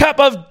Lord and the cup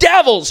of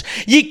devils.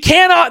 Ye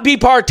cannot be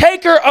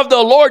partaker of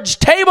the Lord's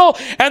table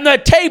and the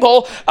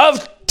table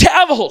of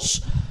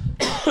devils.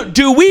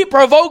 Do we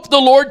provoke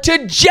the Lord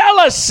to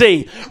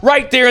jealousy?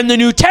 Right there in the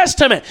New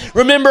Testament.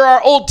 Remember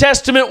our Old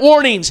Testament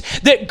warnings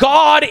that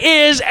God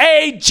is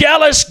a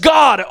jealous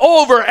God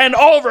over and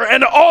over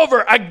and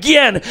over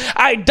again.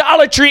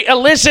 Idolatry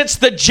elicits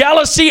the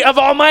jealousy of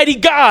Almighty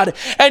God.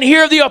 And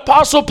here the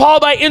Apostle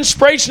Paul, by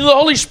inspiration of the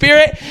Holy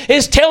Spirit,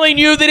 is telling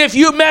you that if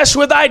you mess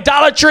with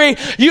idolatry,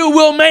 you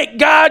will make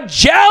God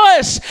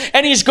jealous.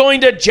 And He's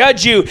going to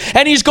judge you.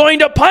 And He's going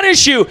to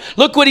punish you.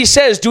 Look what he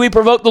says. Do we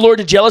provoke the Lord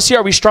to jealousy?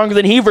 Are we stronger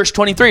stronger than he. Verse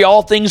 23,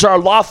 all things are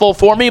lawful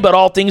for me, but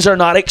all things are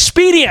not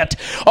expedient.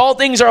 All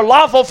things are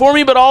lawful for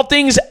me, but all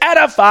things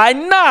edify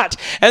not.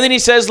 And then he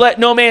says, let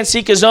no man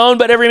seek his own,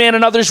 but every man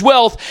another's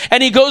wealth.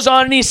 And he goes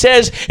on and he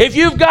says, if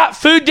you've got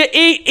food to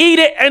eat, eat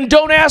it and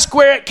don't ask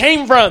where it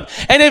came from.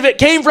 And if it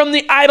came from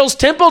the idol's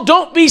temple,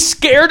 don't be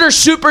scared or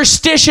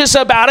superstitious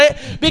about it,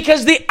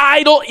 because the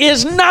idol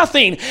is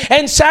nothing.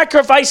 And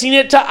sacrificing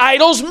it to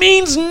idols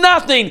means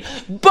nothing.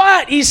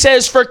 But he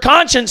says, for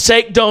conscience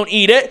sake, don't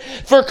eat it.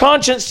 For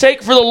conscience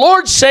sake, for the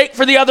Lord's sake,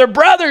 for the other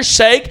brother's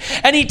sake.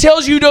 And he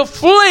tells you to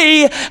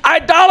flee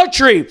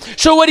idolatry.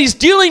 So what he's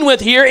dealing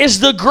with here is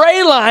the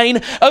gray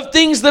line of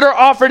things that are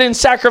offered in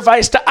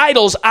sacrifice to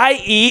idols,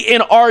 i.e.,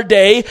 in our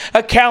day,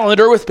 a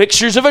calendar with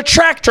pictures of a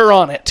tractor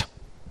on it.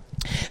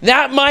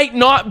 That might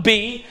not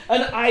be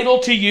an idol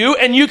to you,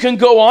 and you can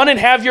go on and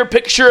have your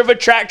picture of a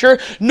tractor,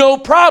 no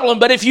problem.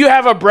 But if you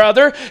have a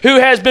brother who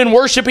has been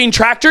worshiping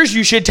tractors,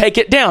 you should take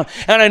it down.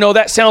 And I know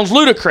that sounds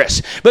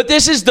ludicrous, but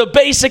this is the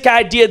basic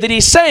idea that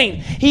he's saying.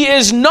 He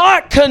is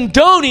not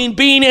condoning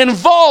being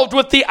involved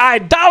with the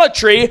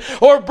idolatry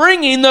or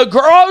bringing the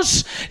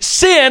gross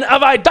sin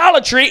of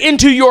idolatry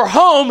into your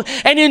home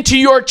and into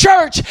your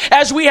church,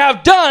 as we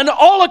have done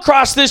all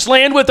across this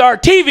land with our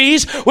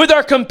TVs, with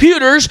our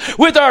computers,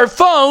 with our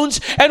phones,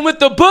 and with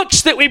the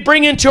books that we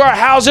bring into our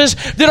houses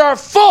that are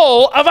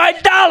full of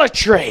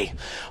idolatry.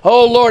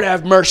 Oh, Lord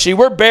have mercy.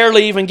 We're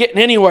barely even getting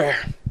anywhere.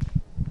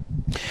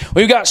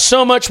 We've got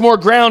so much more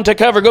ground to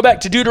cover. Go back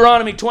to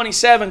Deuteronomy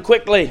 27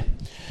 quickly.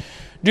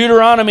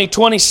 Deuteronomy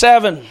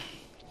 27.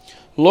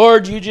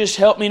 Lord, you just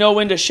help me know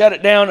when to shut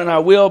it down, and I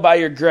will by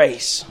your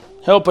grace.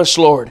 Help us,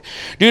 Lord.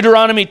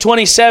 Deuteronomy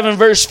 27,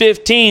 verse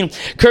 15.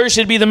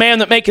 Cursed be the man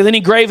that maketh any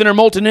graven or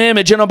molten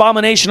image, an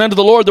abomination unto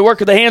the Lord, the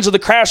work of the hands of the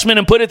craftsman,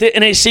 and putteth it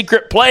in a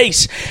secret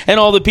place. And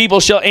all the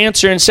people shall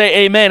answer and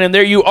say, Amen. And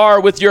there you are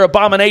with your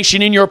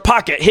abomination in your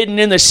pocket, hidden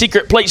in the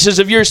secret places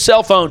of your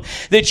cell phone,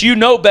 that you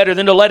know better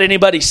than to let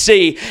anybody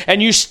see.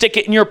 And you stick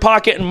it in your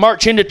pocket and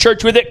march into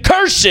church with it.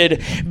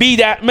 Cursed be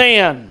that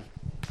man.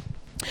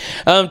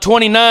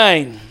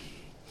 29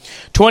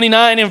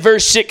 in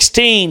verse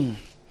 16.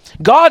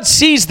 God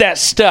sees that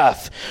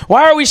stuff.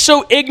 Why are we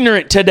so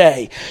ignorant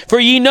today? For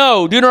ye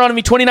know,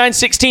 Deuteronomy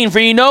 29:16, for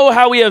ye know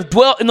how we have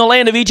dwelt in the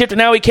land of Egypt,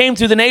 and how we came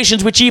through the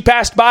nations which ye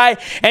passed by,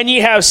 and ye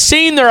have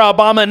seen their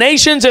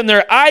abominations and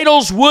their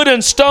idols, wood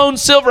and stone,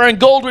 silver and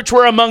gold, which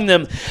were among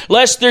them.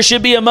 Lest there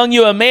should be among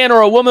you a man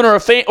or a woman or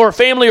a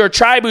family or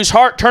tribe whose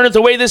heart turneth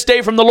away this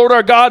day from the Lord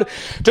our God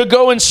to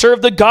go and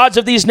serve the gods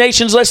of these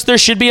nations, lest there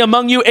should be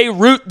among you a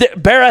root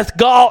that beareth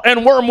gall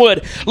and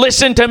wormwood.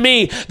 Listen to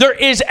me. There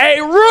is a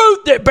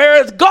root that beareth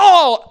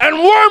gall and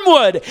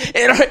wormwood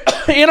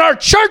in our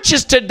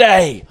churches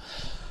today.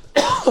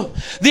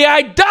 The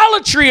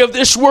idolatry of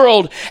this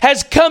world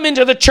has come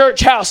into the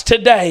church house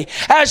today,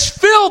 has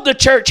filled the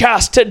church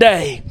house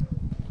today.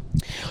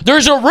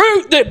 There's a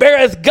root that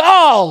beareth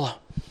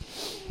gall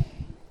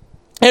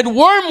and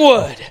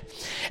wormwood.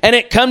 And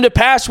it come to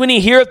pass when he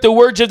heareth the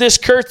words of this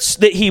curse,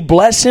 that he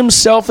bless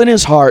himself in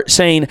his heart,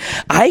 saying,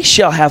 I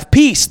shall have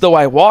peace, though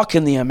I walk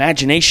in the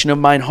imagination of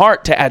mine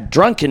heart, to add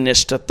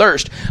drunkenness to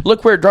thirst.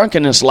 Look where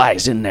drunkenness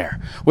lies in there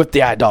with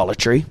the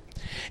idolatry.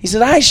 He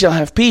said, I shall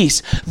have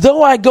peace,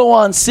 though I go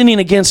on sinning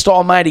against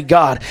Almighty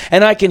God.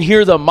 And I can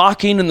hear the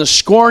mocking and the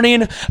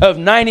scorning of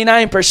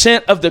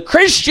 99% of the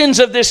Christians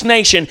of this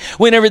nation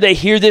whenever they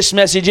hear this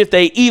message, if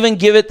they even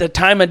give it the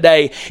time of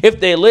day. If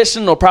they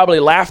listen, they'll probably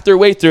laugh their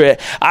way through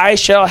it. I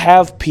shall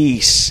have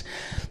peace,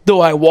 though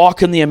I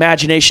walk in the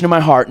imagination of my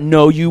heart.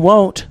 No, you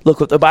won't. Look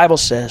what the Bible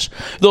says.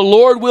 The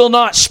Lord will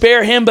not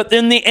spare him, but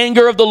then the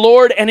anger of the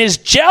Lord and his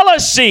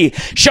jealousy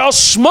shall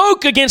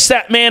smoke against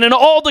that man, and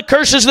all the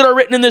curses that are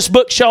written in this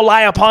book shall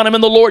lie upon him,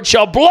 and the Lord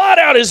shall blot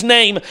out his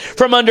name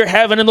from under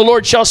heaven, and the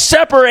Lord shall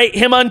separate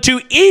him unto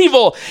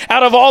evil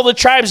out of all the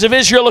tribes of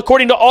Israel,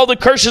 according to all the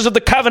curses of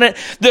the covenant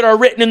that are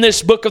written in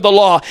this book of the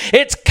law.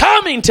 It's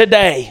coming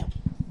today.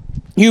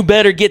 You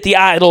better get the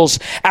idols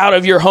out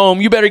of your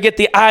home. You better get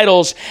the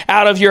idols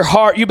out of your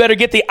heart. You better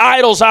get the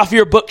idols off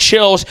your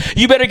bookshelves.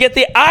 You better get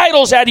the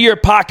idols out of your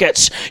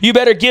pockets. You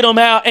better get them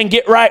out and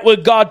get right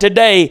with God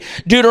today.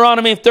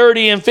 Deuteronomy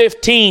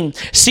 30:15.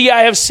 See,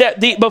 I have set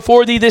thee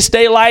before thee this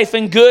day life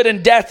and good,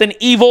 and death and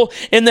evil,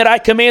 in that I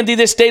command thee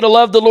this day to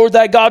love the Lord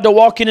thy God, to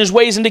walk in his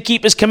ways, and to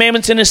keep his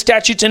commandments and his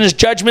statutes and his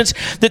judgments,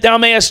 that thou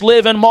mayest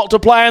live and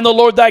multiply. And the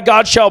Lord thy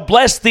God shall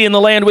bless thee in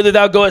the land whither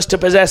thou goest to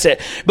possess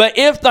it. But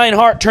if thine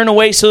heart turn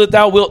away, so that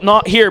thou wilt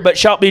not hear, but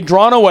shalt be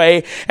drawn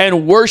away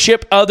and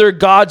worship other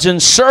gods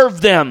and serve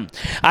them,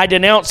 I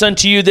denounce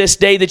unto you this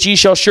day that ye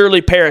shall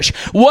surely perish.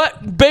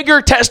 What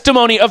bigger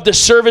testimony of the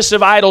service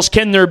of idols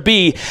can there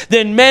be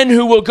than men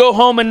who will go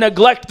home and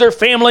neglect their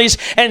families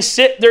and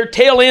sit their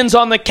tail ends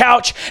on the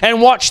couch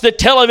and watch the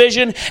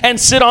television and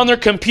sit on their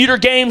computer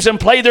games and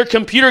play their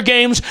computer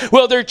games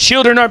while their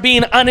children are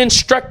being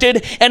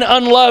uninstructed and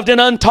unloved and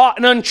untaught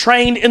and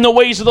untrained in the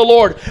ways of the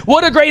Lord?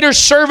 What a greater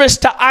service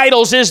to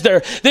idols is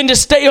there than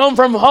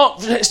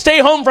to stay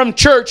home from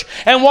church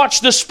and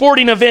watch the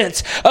sporting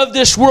events of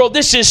this world.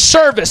 This is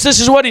service. This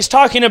is what he's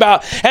talking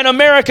about. And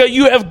America,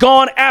 you have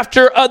gone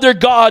after other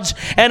gods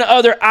and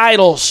other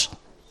idols.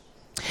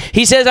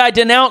 He says, I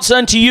denounce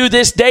unto you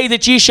this day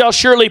that ye shall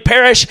surely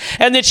perish,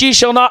 and that ye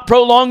shall not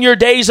prolong your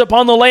days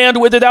upon the land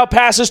whither thou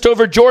passest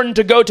over Jordan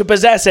to go to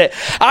possess it.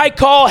 I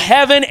call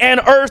heaven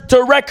and earth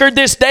to record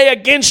this day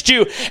against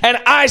you, and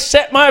I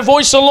set my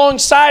voice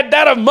alongside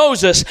that of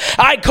Moses.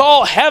 I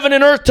call heaven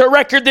and earth to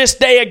record this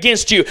day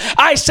against you.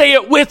 I say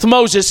it with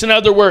Moses, in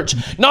other words.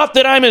 Not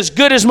that I'm as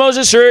good as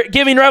Moses or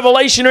giving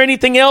revelation or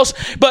anything else,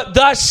 but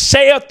thus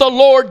saith the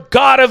Lord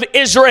God of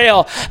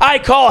Israel. I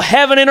call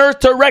heaven and earth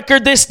to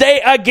record this day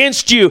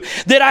against you,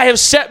 that I have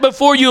set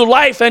before you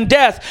life and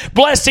death,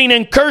 blessing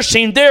and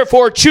cursing.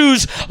 Therefore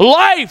choose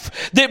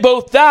life, that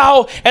both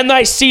thou and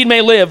thy seed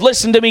may live.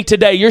 Listen to me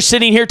today. You're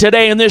sitting here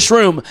today in this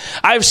room.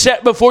 I've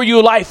set before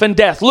you life and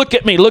death. Look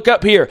at me. Look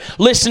up here.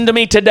 Listen to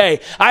me today.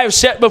 I have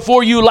set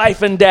before you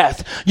life and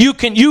death.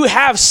 You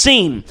have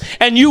seen,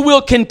 and you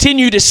will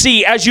continue to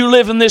see as you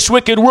live in this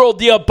wicked world,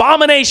 the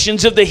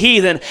abominations of the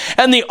heathen,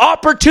 and the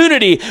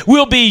opportunity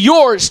will be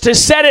yours to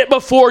set it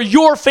before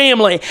your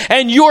family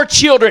and your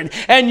children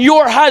and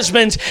your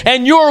husbands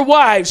and your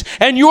wives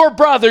and your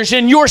brothers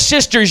and your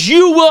sisters.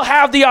 You will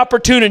have the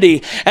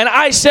opportunity. And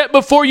I set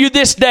before you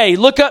this day,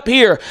 look up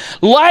here,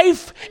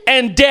 life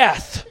and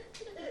death.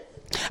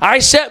 I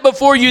set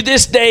before you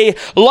this day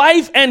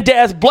life and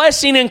death,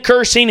 blessing and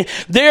cursing.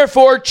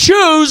 Therefore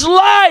choose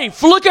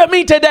life. Look at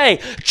me today.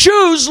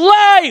 Choose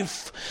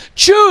life.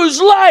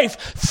 Choose life.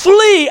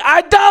 Flee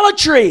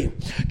idolatry.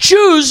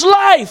 Choose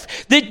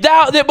life,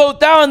 that both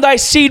thou and thy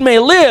seed may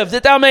live,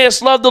 that thou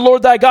mayest love the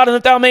Lord thy God, and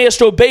that thou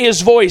mayest obey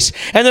his voice,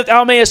 and that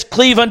thou mayest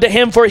cleave unto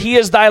him, for he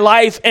is thy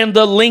life and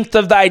the length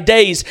of thy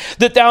days,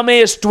 that thou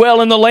mayest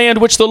dwell in the land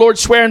which the Lord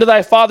sware unto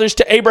thy fathers,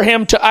 to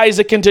Abraham, to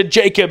Isaac, and to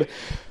Jacob,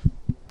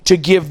 to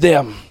give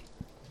them.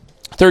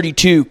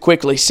 32,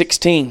 quickly,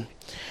 16.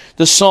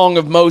 The song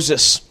of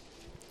Moses.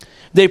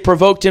 They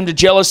provoked him to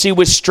jealousy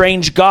with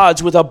strange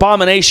gods. With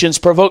abominations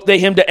provoked they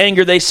him to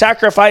anger. They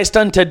sacrificed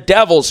unto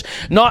devils,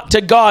 not to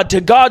God, to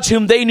gods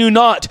whom they knew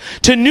not,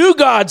 to new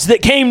gods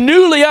that came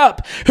newly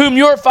up, whom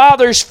your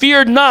fathers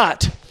feared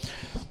not.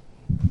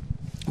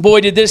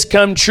 Boy, did this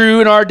come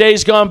true in our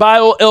days gone by.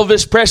 Old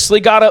Elvis Presley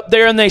got up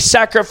there and they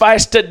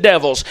sacrificed to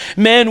devils.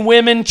 Men,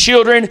 women,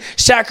 children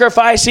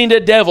sacrificing to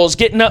devils.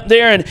 Getting up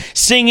there and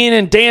singing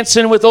and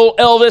dancing with old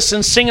Elvis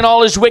and singing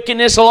all his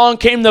wickedness. Along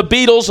came the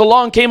Beatles.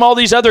 Along came all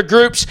these other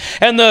groups.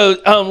 And the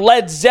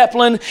Led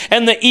Zeppelin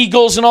and the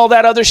Eagles and all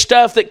that other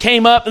stuff that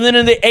came up. And then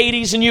in the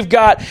 80s, and you've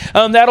got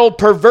that old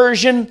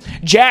perversion,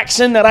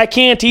 Jackson, that I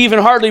can't even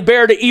hardly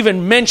bear to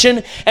even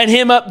mention. And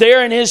him up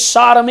there and his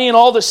sodomy and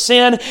all the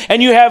sin.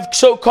 And you have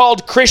so-called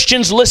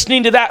Christians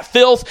listening to that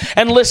filth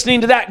and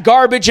listening to that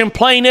garbage and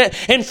playing it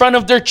in front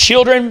of their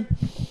children.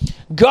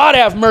 God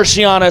have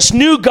mercy on us.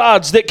 New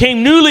gods that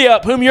came newly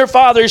up, whom your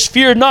fathers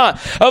feared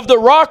not. Of the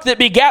rock that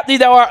begat thee,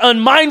 thou art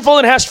unmindful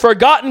and hast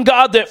forgotten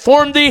God that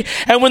formed thee.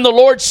 And when the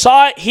Lord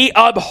saw it, he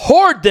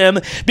abhorred them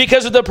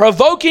because of the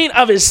provoking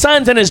of his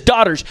sons and his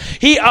daughters.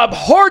 He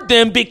abhorred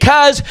them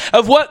because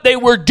of what they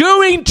were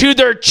doing to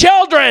their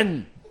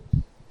children.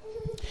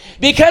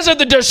 Because of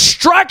the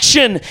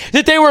destruction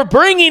that they were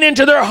bringing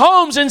into their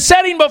homes and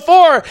setting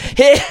before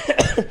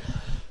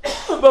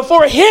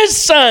his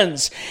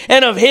sons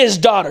and of his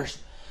daughters.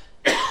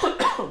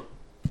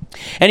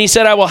 And he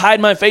said, I will hide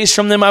my face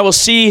from them. I will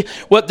see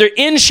what their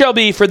end shall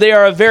be, for they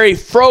are a very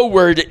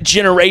froward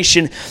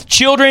generation,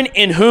 children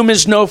in whom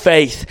is no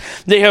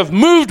faith. They have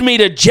moved me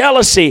to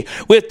jealousy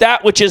with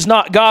that which is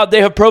not God.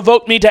 They have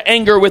provoked me to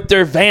anger with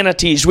their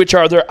vanities, which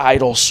are their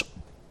idols.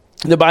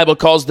 The Bible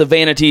calls the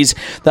vanities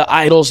the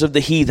idols of the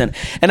heathen.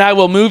 And I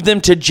will move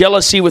them to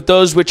jealousy with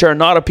those which are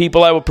not a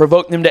people. I will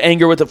provoke them to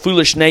anger with a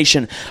foolish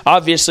nation.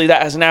 Obviously,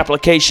 that has an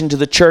application to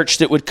the church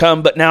that would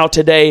come. But now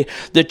today,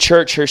 the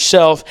church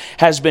herself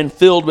has been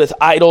filled with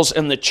idols.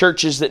 And the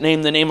churches that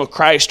name the name of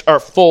Christ are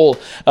full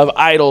of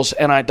idols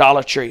and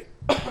idolatry.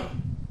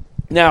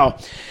 Now,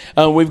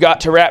 we've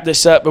got to wrap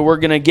this up, but we're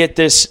going to get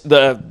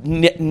the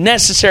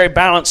necessary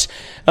balance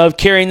of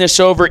carrying this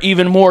over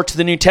even more to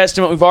the New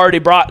Testament. We've already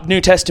brought New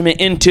Testament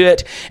into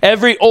it.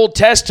 Every Old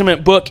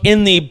Testament book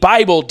in the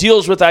Bible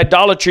deals with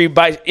idolatry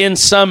in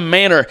some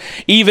manner.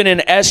 Even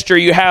in Esther,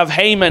 you have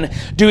Haman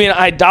doing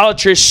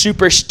idolatrous,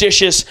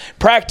 superstitious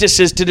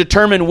practices to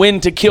determine when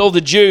to kill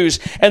the Jews,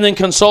 and then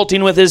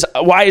consulting with his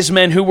wise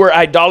men who were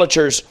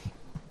idolaters.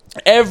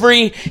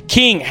 Every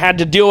king had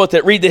to deal with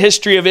it. Read the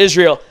history of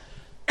Israel.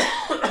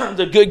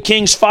 The good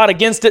kings fought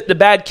against it. The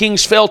bad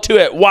kings fell to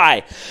it.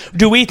 Why?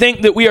 Do we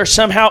think that we are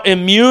somehow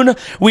immune?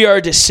 We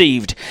are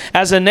deceived.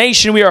 As a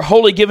nation, we are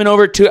wholly given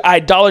over to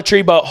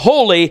idolatry, but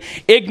wholly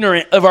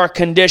ignorant of our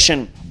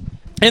condition.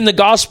 In the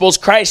Gospels,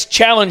 Christ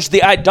challenged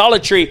the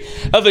idolatry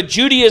of a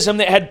Judaism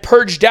that had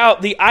purged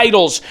out the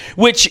idols,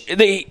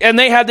 they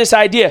had this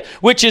idea,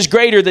 which is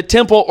greater, the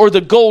temple or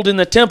the gold in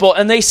the temple?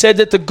 And they said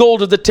that the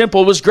gold of the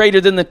temple was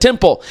greater than the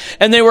temple.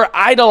 And they were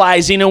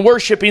idolizing and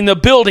worshiping the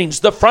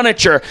buildings, the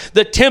furniture,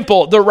 the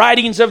temple, the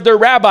writings of their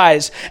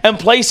rabbis, and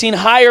placing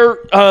higher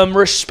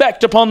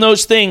respect upon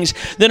those things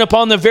than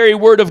upon the very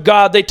word of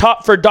God. They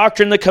taught for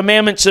doctrine the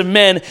commandments of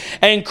men,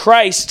 and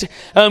Christ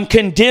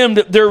condemned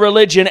their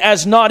religion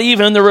as not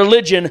even the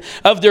religion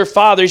of their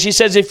fathers. He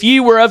says, if ye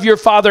were of your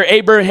father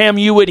Abraham,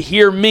 you would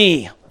hear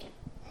me.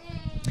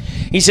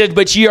 He said,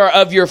 but ye are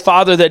of your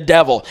father the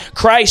devil.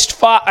 Christ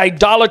fought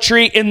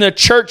idolatry in the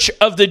church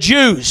of the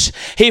Jews.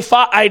 He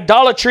fought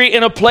idolatry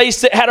in a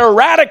place that had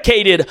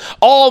eradicated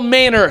all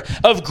manner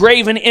of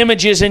graven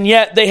images, and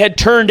yet they had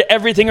turned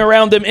everything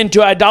around them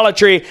into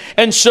idolatry.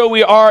 And so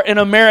we are in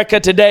America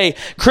today.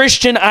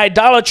 Christian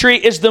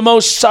idolatry is the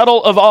most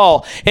subtle of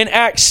all. In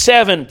Acts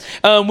 7,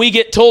 we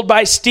get told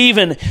by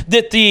Stephen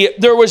that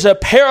there was a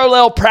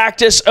parallel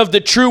practice of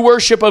the true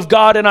worship of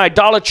God and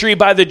idolatry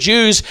by the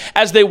Jews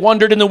as they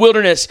wandered in the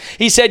wilderness.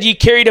 He said, ye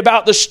carried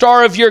about the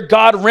star of your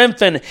god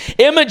Remphan,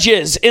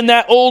 images in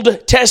that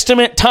Old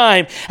Testament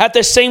time, at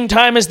the same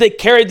time as they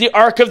carried the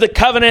Ark of the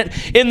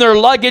Covenant in their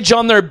luggage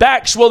on their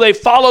backs. Well, they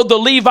followed the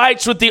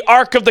Levites with the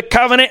Ark of the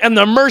Covenant and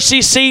the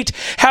mercy seat,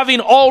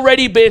 having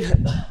already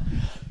been,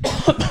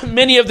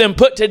 many of them,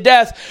 put to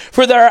death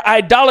for their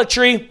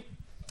idolatry.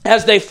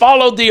 As they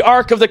followed the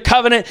Ark of the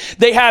Covenant,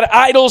 they had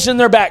idols in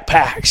their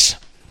backpacks.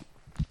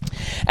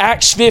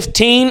 Acts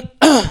 15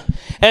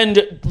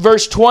 and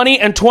verse 20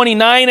 and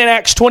 29 and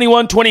Acts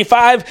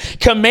 21:25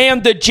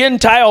 command the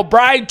Gentile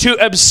bride to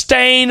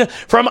abstain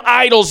from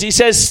idols. He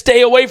says,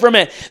 stay away from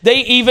it. They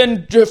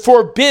even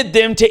forbid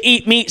them to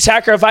eat meat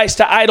sacrificed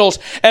to idols.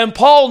 And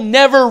Paul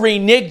never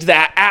reneged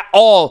that at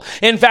all.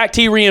 In fact,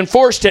 he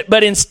reinforced it,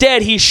 but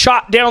instead he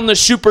shot down the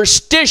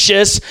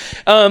superstitious,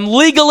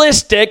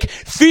 legalistic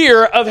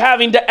fear of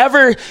having to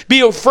ever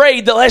be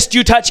afraid that lest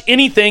you touch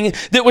anything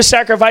that was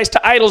sacrificed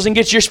to idols and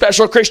get your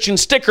special Christian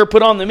sticker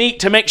put on the meat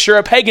to make sure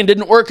a pagan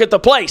didn't work at the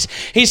place.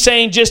 He's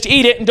saying just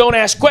eat it and don't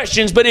ask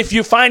questions, but if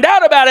you find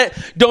out about it,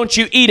 don't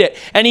you eat it.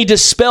 And he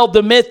dispelled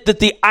the myth that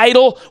the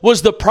idol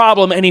was the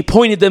problem, and he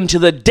pointed them to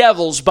the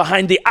devils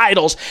behind the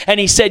idols. And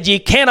he said, ye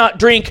cannot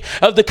drink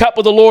of the cup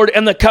of the Lord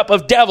and the cup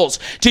of devils.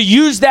 To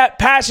use that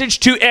passage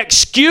to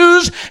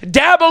excuse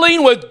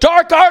dabbling with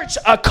dark arts,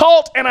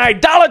 occult, and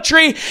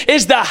idolatry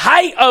is the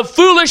height of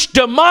foolish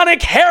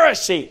demonic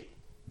heresy,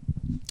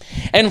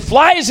 and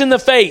flies in the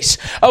face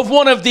of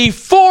one of the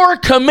 4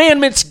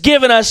 commandments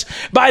given us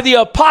by the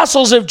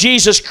apostles of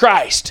Jesus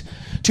Christ,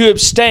 to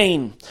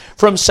abstain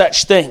from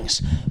such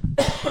things.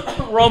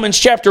 Romans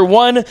chapter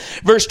 1,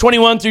 verse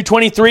 21 through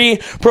 23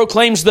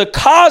 proclaims the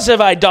cause of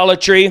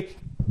idolatry,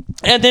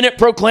 and then it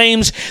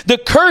proclaims the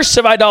curse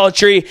of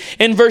idolatry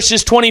in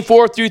verses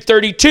 24 through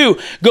 32.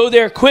 Go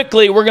there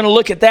quickly. We're going to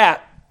look at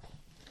that.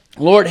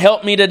 Lord,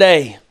 help me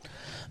today.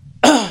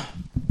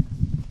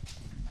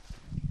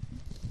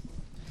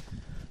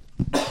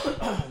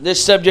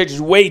 This subject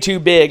is way too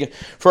big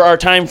for our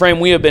time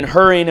frame. We have been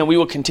hurrying, and we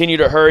will continue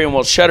to hurry, and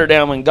we'll shut her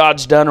down when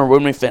God's done or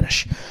when we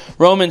finish.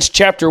 Romans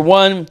chapter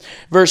 1,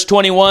 verse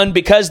 21,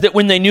 because that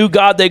when they knew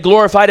God, they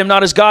glorified him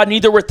not as God,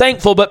 neither were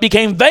thankful, but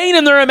became vain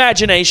in their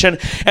imagination,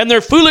 and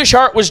their foolish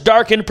heart was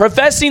darkened.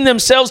 Professing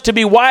themselves to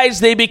be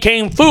wise, they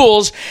became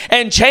fools,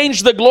 and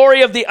changed the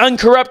glory of the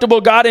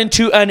uncorruptible God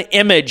into an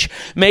image,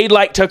 made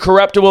like to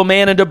corruptible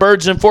man, and to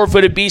birds and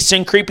four-footed beasts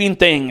and creeping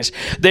things.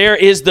 There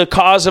is the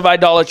cause of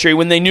idolatry.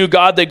 When they knew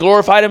God, they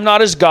glorified him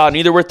not as God,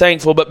 neither were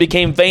thankful, but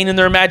became vain in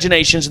their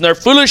imaginations, and their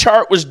foolish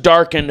heart was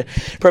darkened.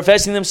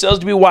 Professing themselves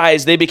to be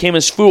wise, they became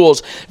as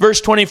fools.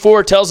 Verse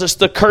 24 tells us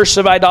the curse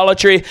of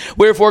idolatry.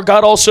 Wherefore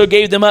God also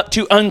gave them up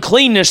to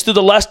uncleanness through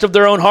the lust of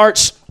their own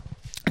hearts,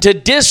 to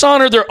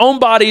dishonor their own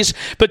bodies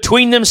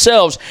between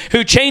themselves,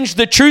 who changed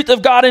the truth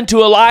of God into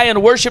a lie,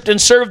 and worshipped and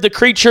served the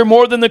creature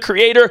more than the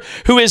Creator,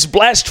 who is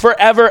blessed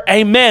forever.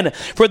 Amen.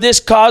 For this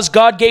cause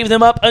God gave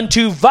them up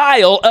unto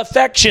vile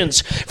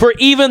affections. For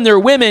even their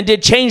women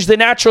did change the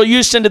natural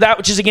use into that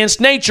which is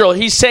against nature.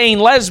 He's saying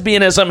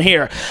lesbianism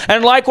here.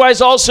 And likewise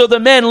also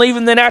the men,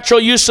 leaving the natural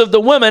use of the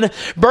woman,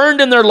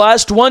 burned in their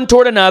lust one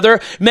toward another,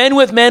 men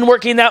with men,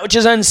 working that which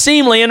is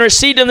unseemly, and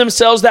received in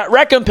themselves that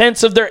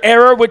recompense of their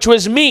error, which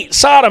was meat,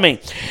 sodomy.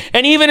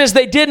 And even as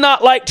they did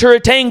not like to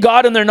retain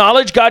God in their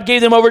knowledge, God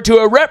gave them over to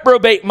a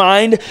reprobate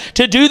mind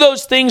to do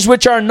those things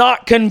which are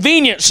not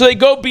convenient. So they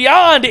go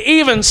beyond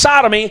even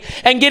sodomy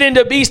and get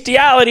into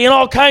bestiality and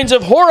all kinds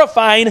of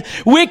horrifying,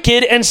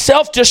 wicked, and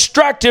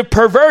self-destructive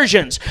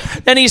perversions.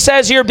 And he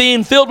says here,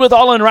 being filled with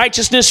all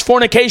unrighteousness,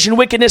 fornication,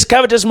 wickedness,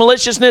 covetous,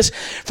 maliciousness,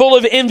 full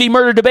of envy,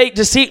 murder, debate,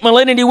 deceit,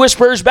 malignity,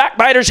 whisperers,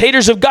 backbiters,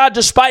 haters of God,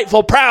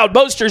 despiteful, proud,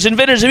 boasters,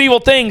 inventors of evil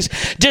things,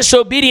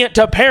 disobedient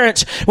to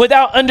parents,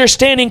 without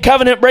understanding, understanding,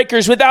 covenant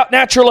breakers, without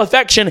natural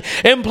affection,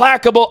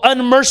 implacable,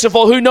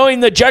 unmerciful, who knowing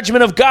the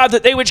judgment of God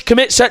that they which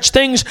commit such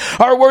things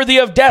are worthy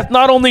of death,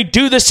 not only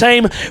do the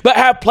same, but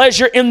have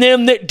pleasure in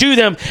them that do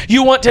them.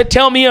 You want to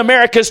tell me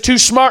America's too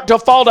smart to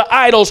fall to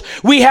idols?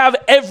 We have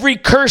every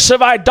curse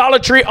of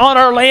idolatry on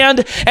our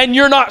land, and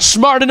you're not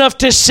smart enough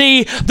to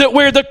see that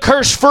where the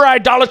curse for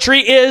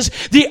idolatry is,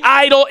 the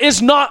idol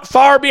is not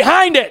far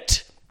behind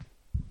it.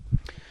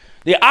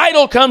 The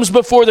idol comes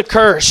before the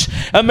curse.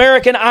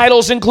 American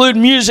idols include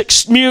music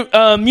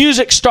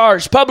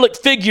stars, public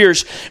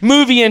figures,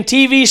 movie and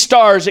TV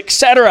stars,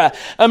 etc.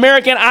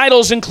 American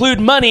idols include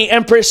money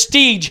and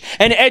prestige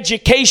and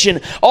education.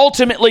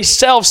 Ultimately,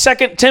 self.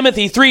 2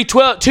 Timothy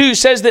 3:2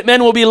 says that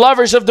men will be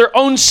lovers of their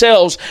own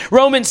selves.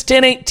 Romans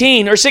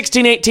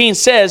 16:18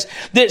 says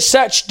that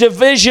such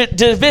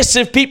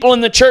divisive people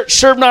in the church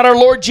serve not our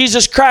Lord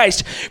Jesus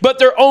Christ, but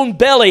their own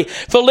belly.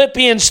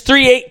 Philippians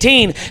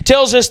 3:18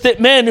 tells us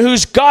that men whose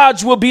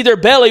gods will be their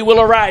belly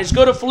will arise.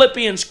 Go to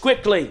Philippians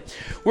quickly.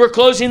 We're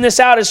closing this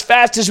out as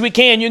fast as we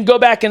can. You can go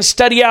back and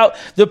study out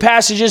the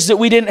passages that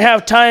we didn't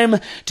have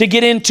time to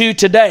get into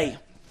today.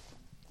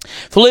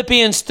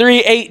 Philippians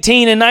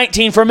 3:18 and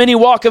 19, for many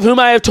walk of whom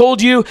I have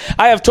told you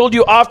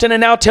often,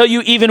 and now tell you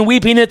even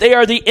weeping, that they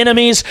are the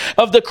enemies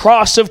of the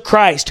cross of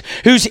Christ,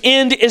 whose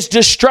end is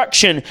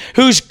destruction,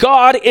 whose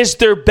God is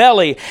their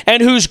belly,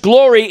 and whose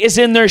glory is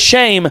in their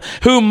shame,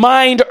 who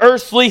mind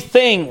earthly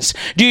things.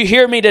 Do you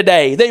hear me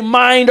today? They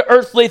mind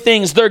earthly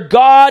things. Their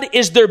God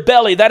is their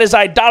belly. That is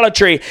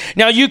idolatry.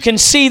 Now you can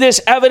see this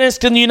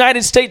evidenced in the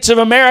United States of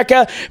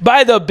America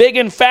by the big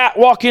and fat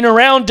walking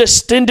around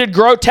distended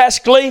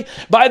grotesquely,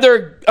 by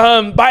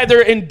their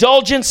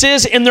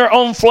indulgences in their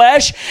own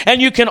flesh, and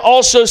you can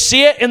also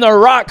see it in the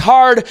rock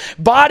hard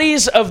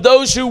bodies of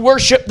those who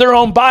worship their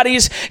own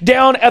bodies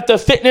down at the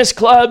fitness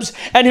clubs,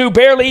 and who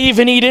barely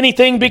even eat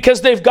anything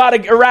because they've got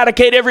to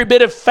eradicate every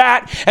bit of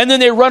fat, and then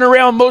they run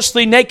around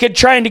mostly naked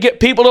trying to get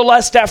people to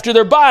lust after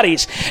their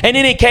bodies. In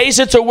any case,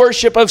 it's a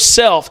worship of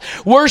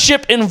self.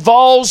 Worship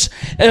involves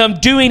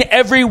doing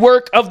every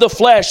work of the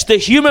flesh. The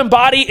human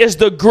body is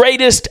the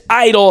greatest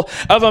idol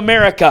of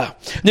America.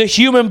 The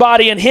human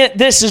body. And hint,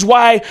 this is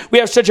why we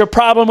have such a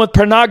problem with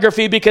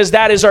pornography, because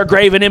that is our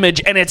graven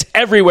image, and it's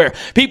everywhere.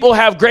 People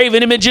have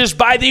graven images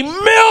by the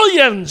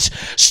millions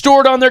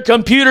stored on their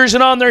computers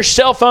and on their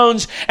cell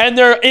phones, and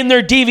they're in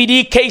their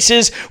DVD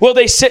cases. Well,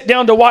 they sit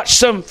down to watch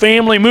some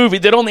family movie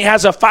that only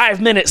has a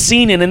 5-minute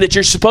scene in it, and that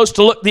you're supposed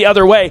to look the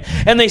other way,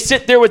 and they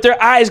sit there with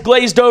their eyes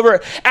glazed over,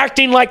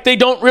 acting like they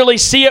don't really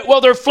see it. Well,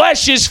 their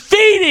flesh is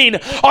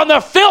feeding on the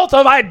filth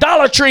of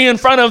idolatry in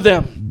front of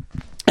them.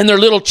 And their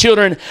little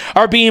children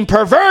are being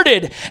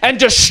perverted and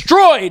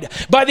destroyed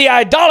by the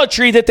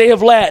idolatry that they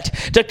have let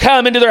to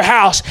come into their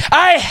house.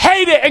 I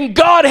hate it, and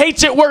God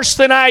hates it worse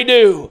than I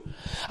do.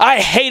 I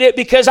hate it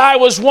because I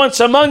was once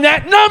among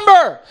that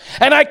number,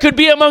 and I could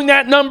be among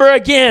that number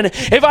again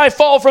if I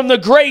fall from the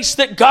grace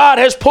that God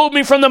has pulled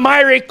me from the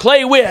miry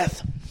clay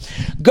with.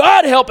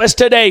 God help us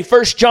today.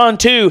 1 John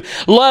 2,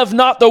 love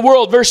not the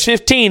world. Verse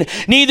 15,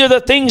 neither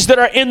the things that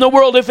are in the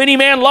world. If any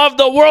man love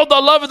the world, the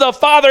love of the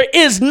Father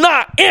is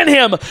not in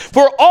him.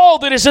 For all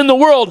that is in the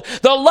world,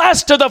 the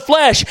lust of the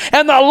flesh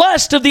and the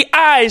lust of the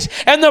eyes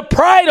and the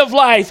pride of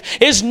life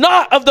is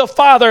not of the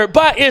Father,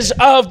 but is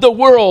of the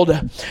world.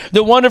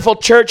 The wonderful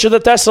church of the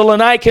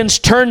Thessalonians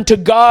turned to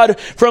God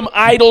from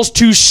idols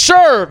to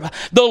serve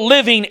the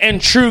living and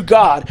true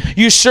God.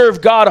 You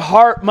serve God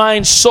heart,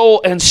 mind,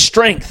 soul, and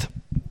strength.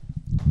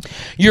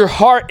 Your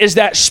heart is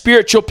that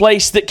spiritual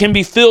place that can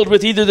be filled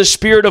with either the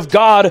Spirit of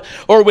God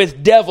or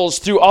with devils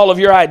through all of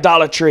your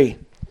idolatry.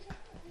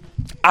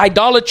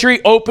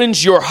 Idolatry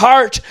opens your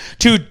heart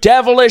to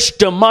devilish,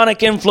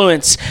 demonic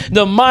influence.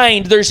 The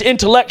mind, there's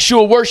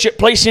intellectual worship,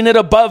 placing it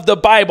above the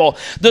Bible.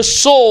 The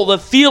soul, the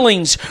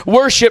feelings,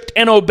 worshipped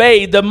and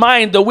obeyed. The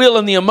mind, the will,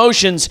 and the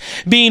emotions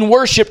being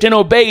worshipped and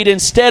obeyed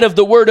instead of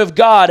the Word of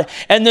God.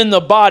 And then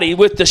the body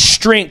with the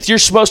strength. You're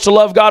supposed to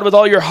love God with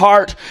all your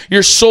heart,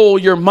 your soul,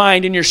 your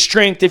mind, and your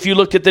strength, if you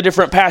look at the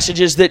different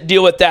passages that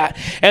deal with that.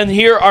 And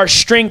here our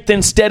strength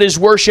instead is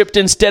worshipped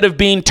instead of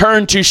being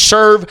turned to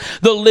serve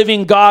the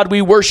living God.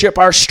 We worship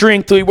our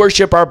strength. We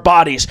worship our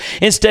bodies.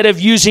 Instead of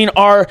using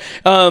our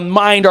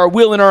mind, our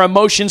will, and our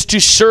emotions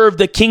to serve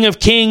the King of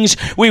Kings,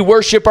 we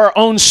worship our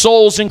own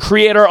souls and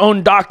create our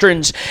own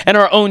doctrines and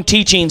our own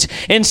teachings.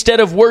 Instead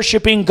of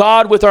worshiping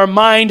God with our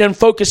mind and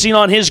focusing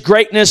on His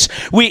greatness,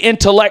 we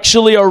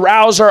intellectually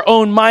arouse our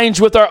own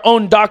minds with our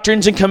own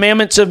doctrines and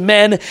commandments of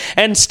men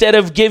instead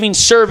of giving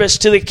service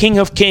to the King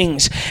of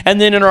Kings.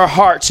 And then in our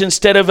hearts,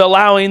 instead of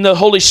allowing the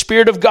Holy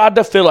Spirit of God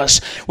to fill us,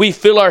 we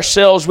fill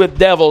ourselves with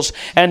devils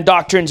and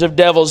doctrines of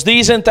devils.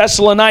 These in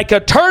Thessalonica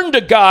turned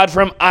to God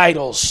from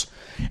idols.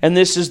 And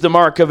this is the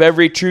mark of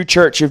every true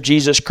church of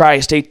Jesus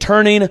Christ, a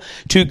turning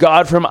to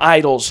God from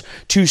idols,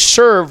 to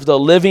serve the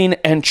living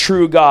and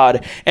true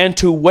God, and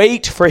to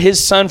wait for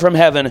His Son from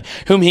heaven,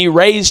 whom He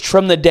raised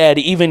from the dead,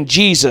 even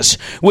Jesus,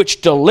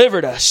 which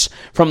delivered us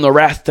from the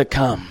wrath to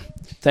come.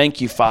 Thank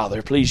you,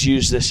 Father. Please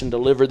use this and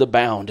deliver the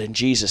bound. In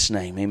Jesus'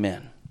 name,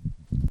 amen.